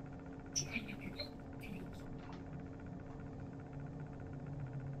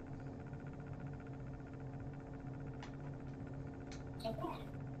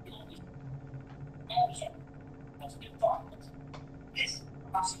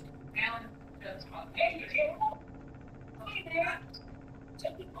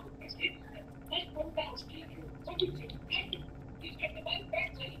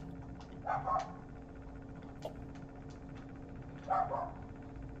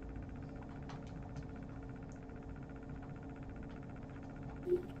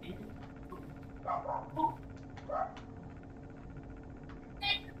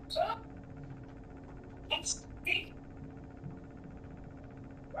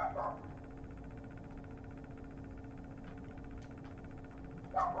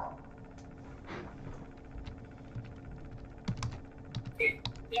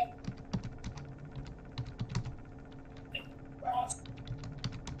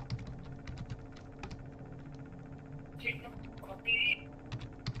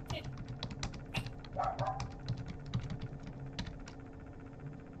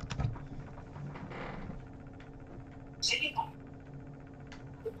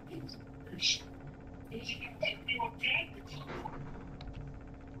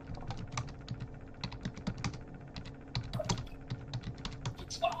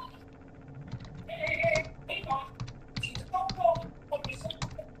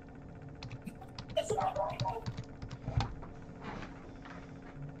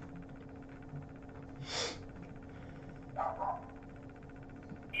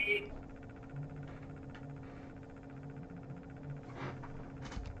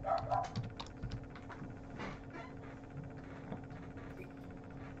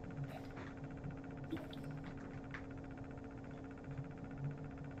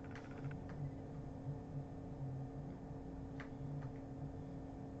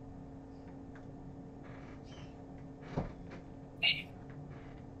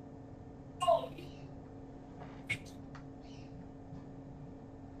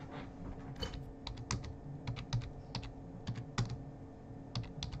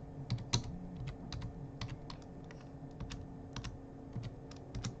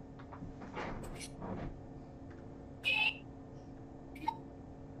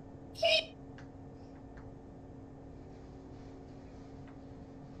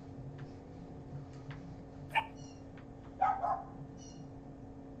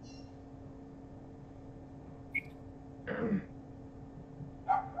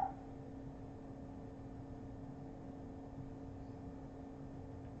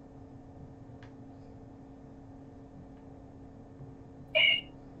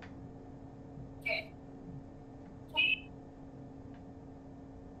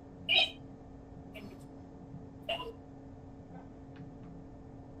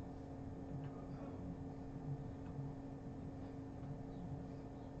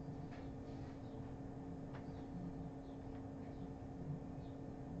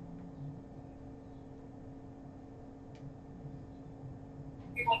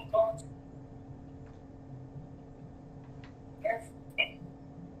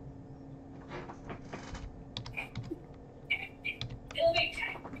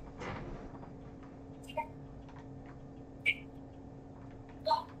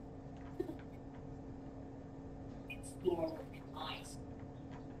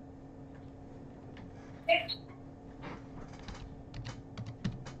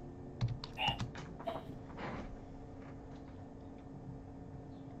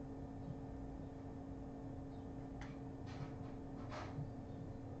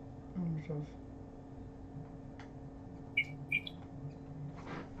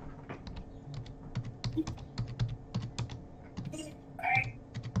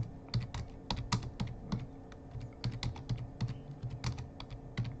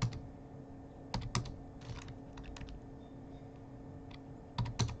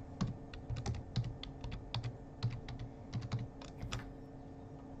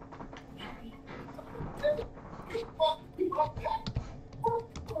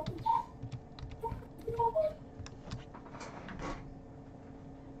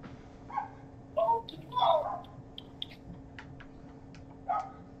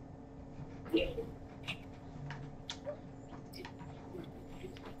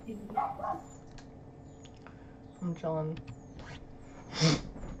 I'm chilling.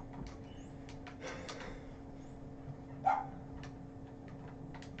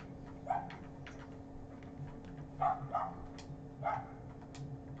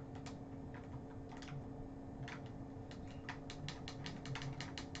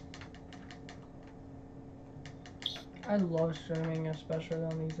 I love streaming, especially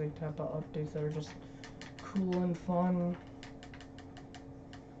on these like type of updates that are just cool and fun.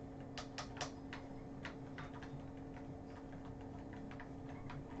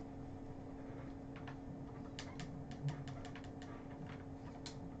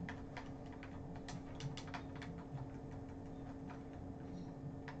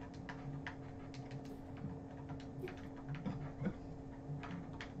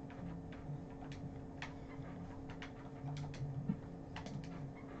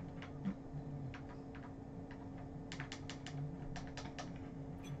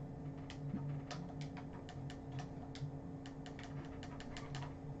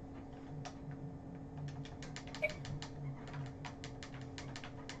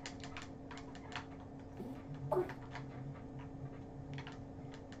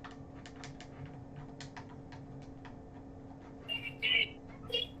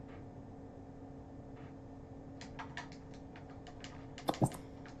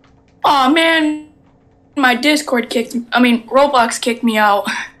 Oh man, my Discord Roblox kicked me out.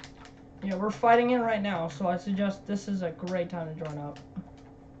 Yeah, we're fighting it right now, so I suggest this is a great time to join up.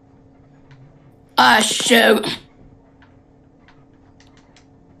 Shoot.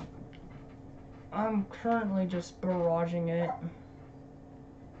 I'm currently just barraging it.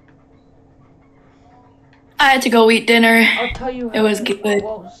 I had to go eat dinner. I'll tell you. It was good.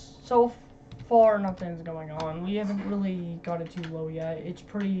 Well, so far nothing's going on. We haven't really got it too low yet. It's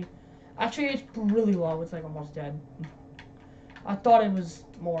pretty. Actually, it's really low. It's like almost dead. I thought it was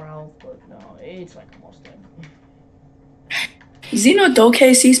more health, but no, it's like almost dead.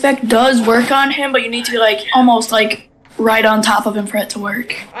 Xenodoke C-Spec does work on him, but you need to be like almost like right on top of him for it to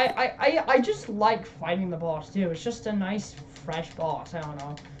work. I just like fighting the boss too. It's just a nice fresh boss. I don't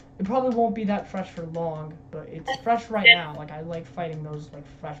know. It probably won't be that fresh for long, but it's fresh right now. Like I like fighting those like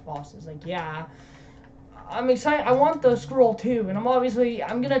fresh bosses. Like yeah, I'm excited. I want the scroll too, and I'm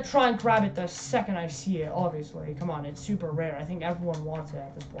gonna try and grab it the second I see it. Obviously, come on, it's super rare. I think everyone wants it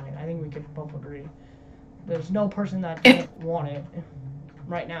at this point. I think we could both agree. There's no person that doesn't want it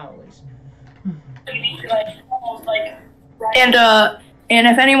right now, at least. And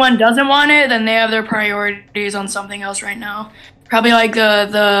if anyone doesn't want it, then they have their priorities on something else right now. Probably like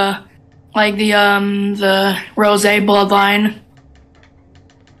the Rose bloodline.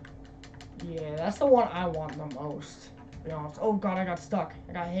 Yeah, that's the one I want the most, to be honest. Oh god, I got stuck.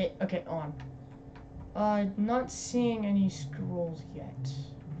 I got hit. Okay, on. Not seeing any scrolls yet.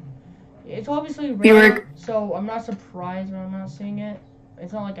 It's obviously rare, so I'm not surprised when I'm not seeing it.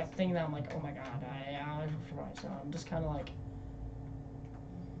 It's not like a thing that I'm like, oh my god, I was surprised. No, I'm just kind of like...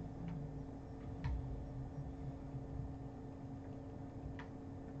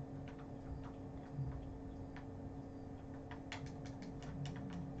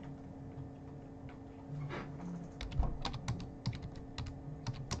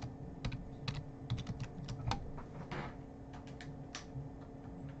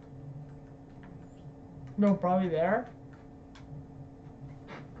 No, probably there.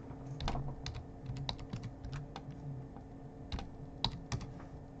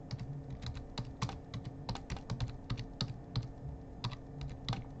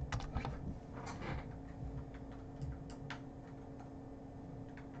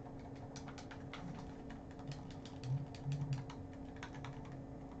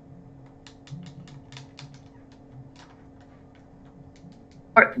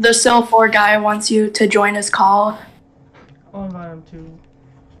 The Sil 4 guy wants you to join his call. I'll invite him to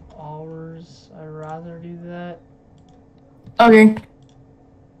ours. I'd rather do that. Okay.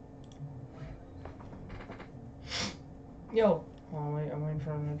 Yo. Oh wait, I'm waiting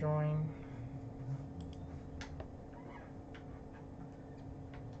for him to join.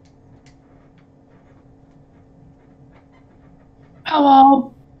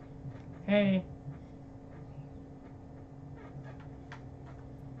 Hello. Hey.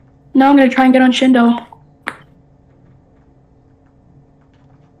 Now I'm gonna try and get on Shindo.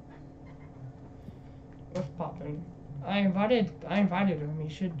 What's popping? I invited him. He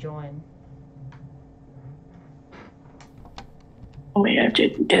should join. Oh wait, I have to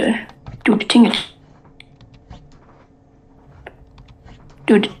do the thing.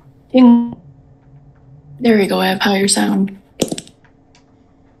 Dude, ding. There we go. I have higher sound.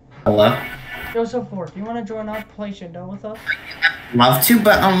 Hello? Joseph Ford, do you want to join up, play Shindo with us? Love to,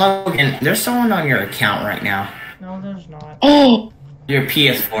 but on Logan, there's someone on your account right now. No, there's not. Oh! Your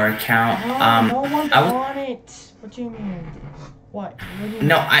PS4 account. No, no one's on it. What do you mean? What?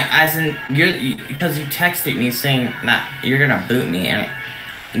 No, as in because you texted me saying that you're gonna boot me, and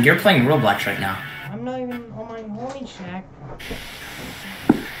you're playing Roblox right now. I'm not even on my homie check.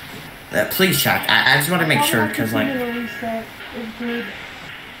 Please check. I just want to make sure, because, like... Reset is good.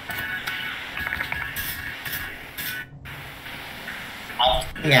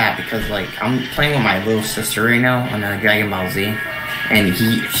 Yeah, because, like, I'm playing with my little sister right now on Dragon Ball Z, and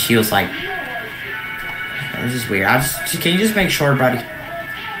she was like, this is weird. Can you just make sure, buddy?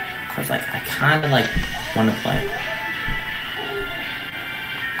 Because, like, I kind of, like, want to play.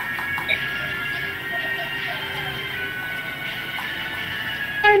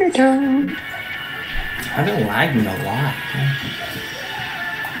 I've been lagging a lot.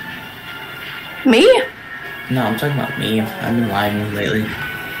 Me? No, I'm talking about me. I've been lagging lately.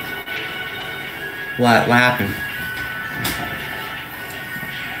 What happened?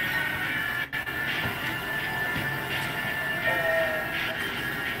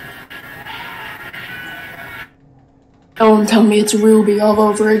 Don't tell me it's Ruby all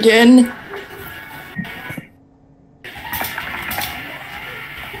over again.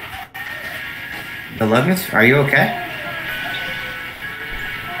 Eleventh, are you okay?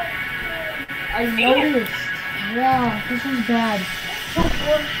 I noticed. Yeah, this is bad.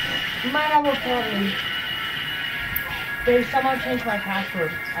 You might have a problem. They somehow changed my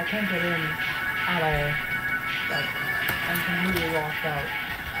password. I can't get in at all. Like, I'm completely locked out.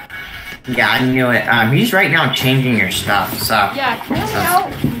 Yeah, I knew it. He's right now changing your stuff, so... Yeah, can you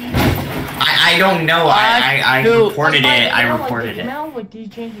help? I don't know. I reported it. I reported it. Email? Like, did you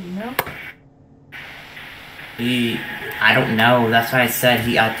change the email? I don't know. That's why I said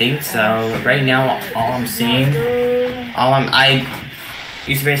I think so. Right now, all I'm seeing,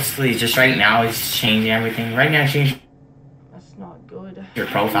 he's basically just right now, he's changing everything. Right now, changing That's not good. your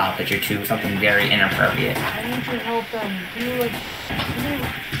profile picture to something very inappropriate. I need your help then. Can you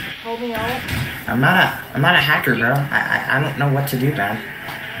help me out? I'm not a hacker, bro. I don't know what to do, man.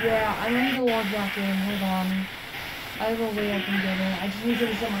 Yeah, I need to log back in. Hold on. I have a way I can get in. I just need you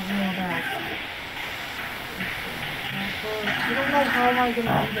to send my email back. I don't know how am I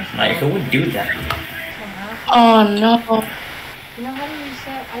gonna do this. Like, who would do that? Oh no. You know how to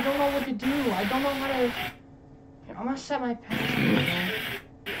reset? I don't know what to do. I don't know how to... Here, I'm gonna set my password, man.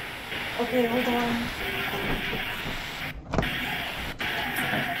 Okay, hold on.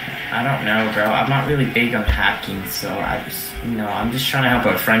 I don't know, bro. I'm not really big on hacking, so I'm just trying to help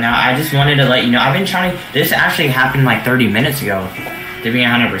a friend out. I just wanted to let you know, I've been trying... This actually happened like 30 minutes ago, to be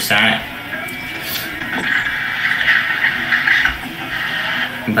 100%.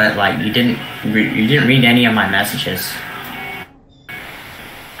 But, like, you didn't read any of my messages.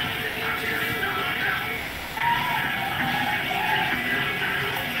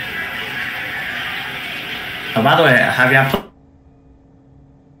 Oh, by the way, have y'all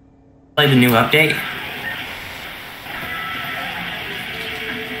played the new update?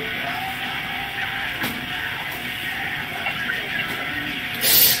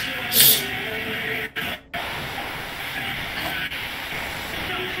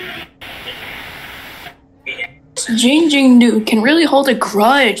 Jing dude can really hold a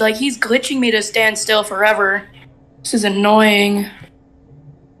grudge. Like, he's glitching me to stand still forever. This is annoying.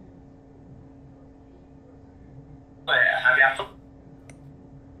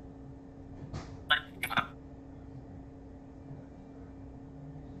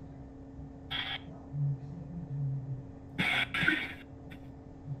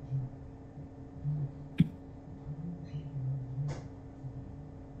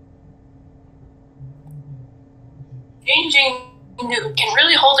 Jing dude can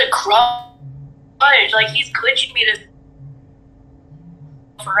really hold a grudge. Like, he's glitching me to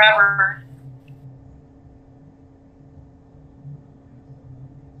forever.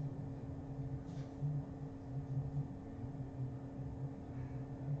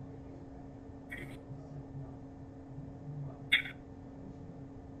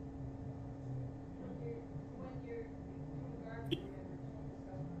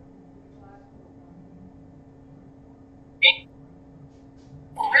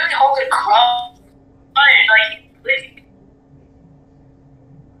 Really hold a grudge. Like,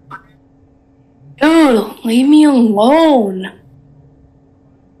 dude, leave me alone.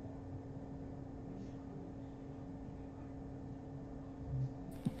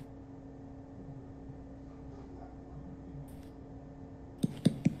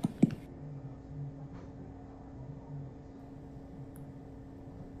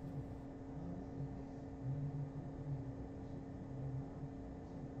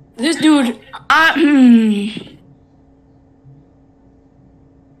 This dude,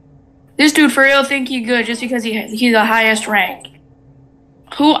 this dude for real think he good just because he's the highest rank.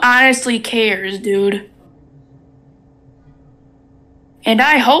 Who honestly cares, dude? And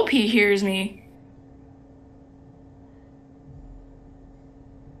I hope he hears me.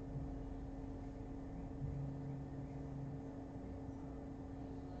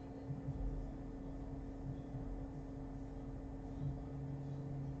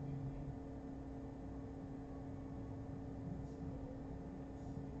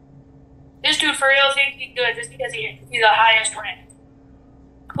 dude for real think he's good just because he's the highest rank.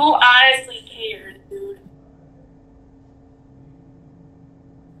 Who honestly cares, dude?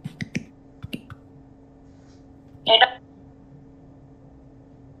 And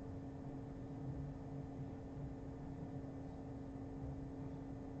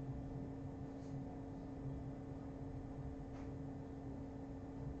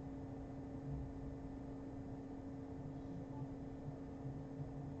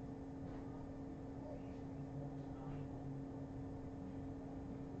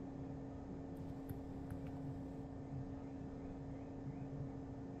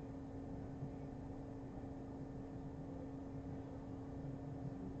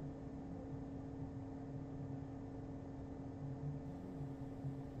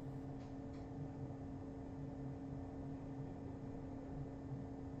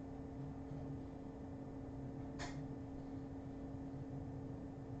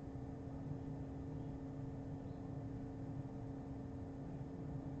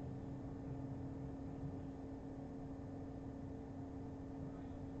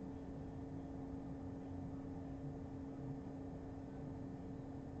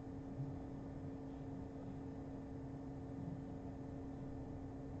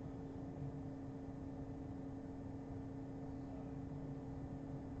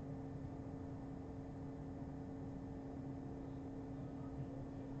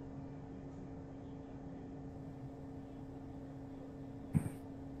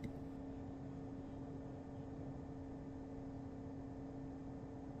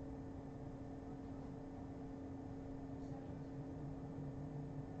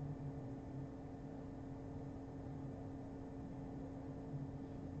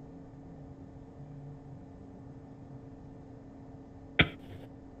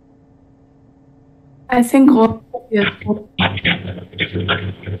I think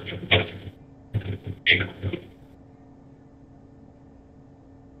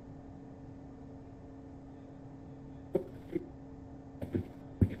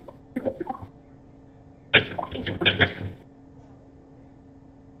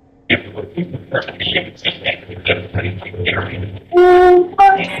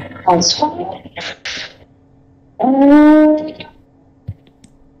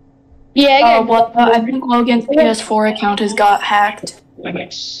Yeah, I think Logan's PS4 account has got hacked.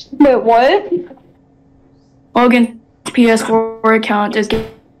 Wait, what? Logan's PS4 account is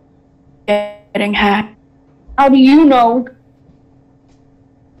getting hacked How do you know?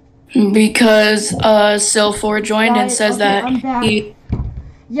 because Sil4 joined and says Okay, I'm that back. he.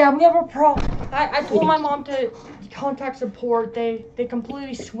 Yeah, we have a problem. I told my mom to contact support. They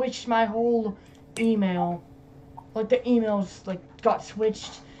completely switched my whole email. Like the emails got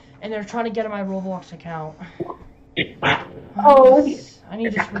switched, and they're trying to get in my Roblox account. Oh. I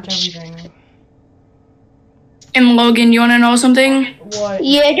need to switch everything. And Logan, you want to know something? What?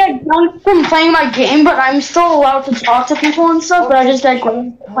 Yeah, I got done from playing my game, but I'm still allowed to talk to people and stuff, but I just got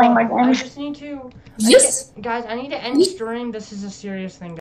done playing my I game. just need to... Yes. Guys, I need to end stream. This is a serious thing.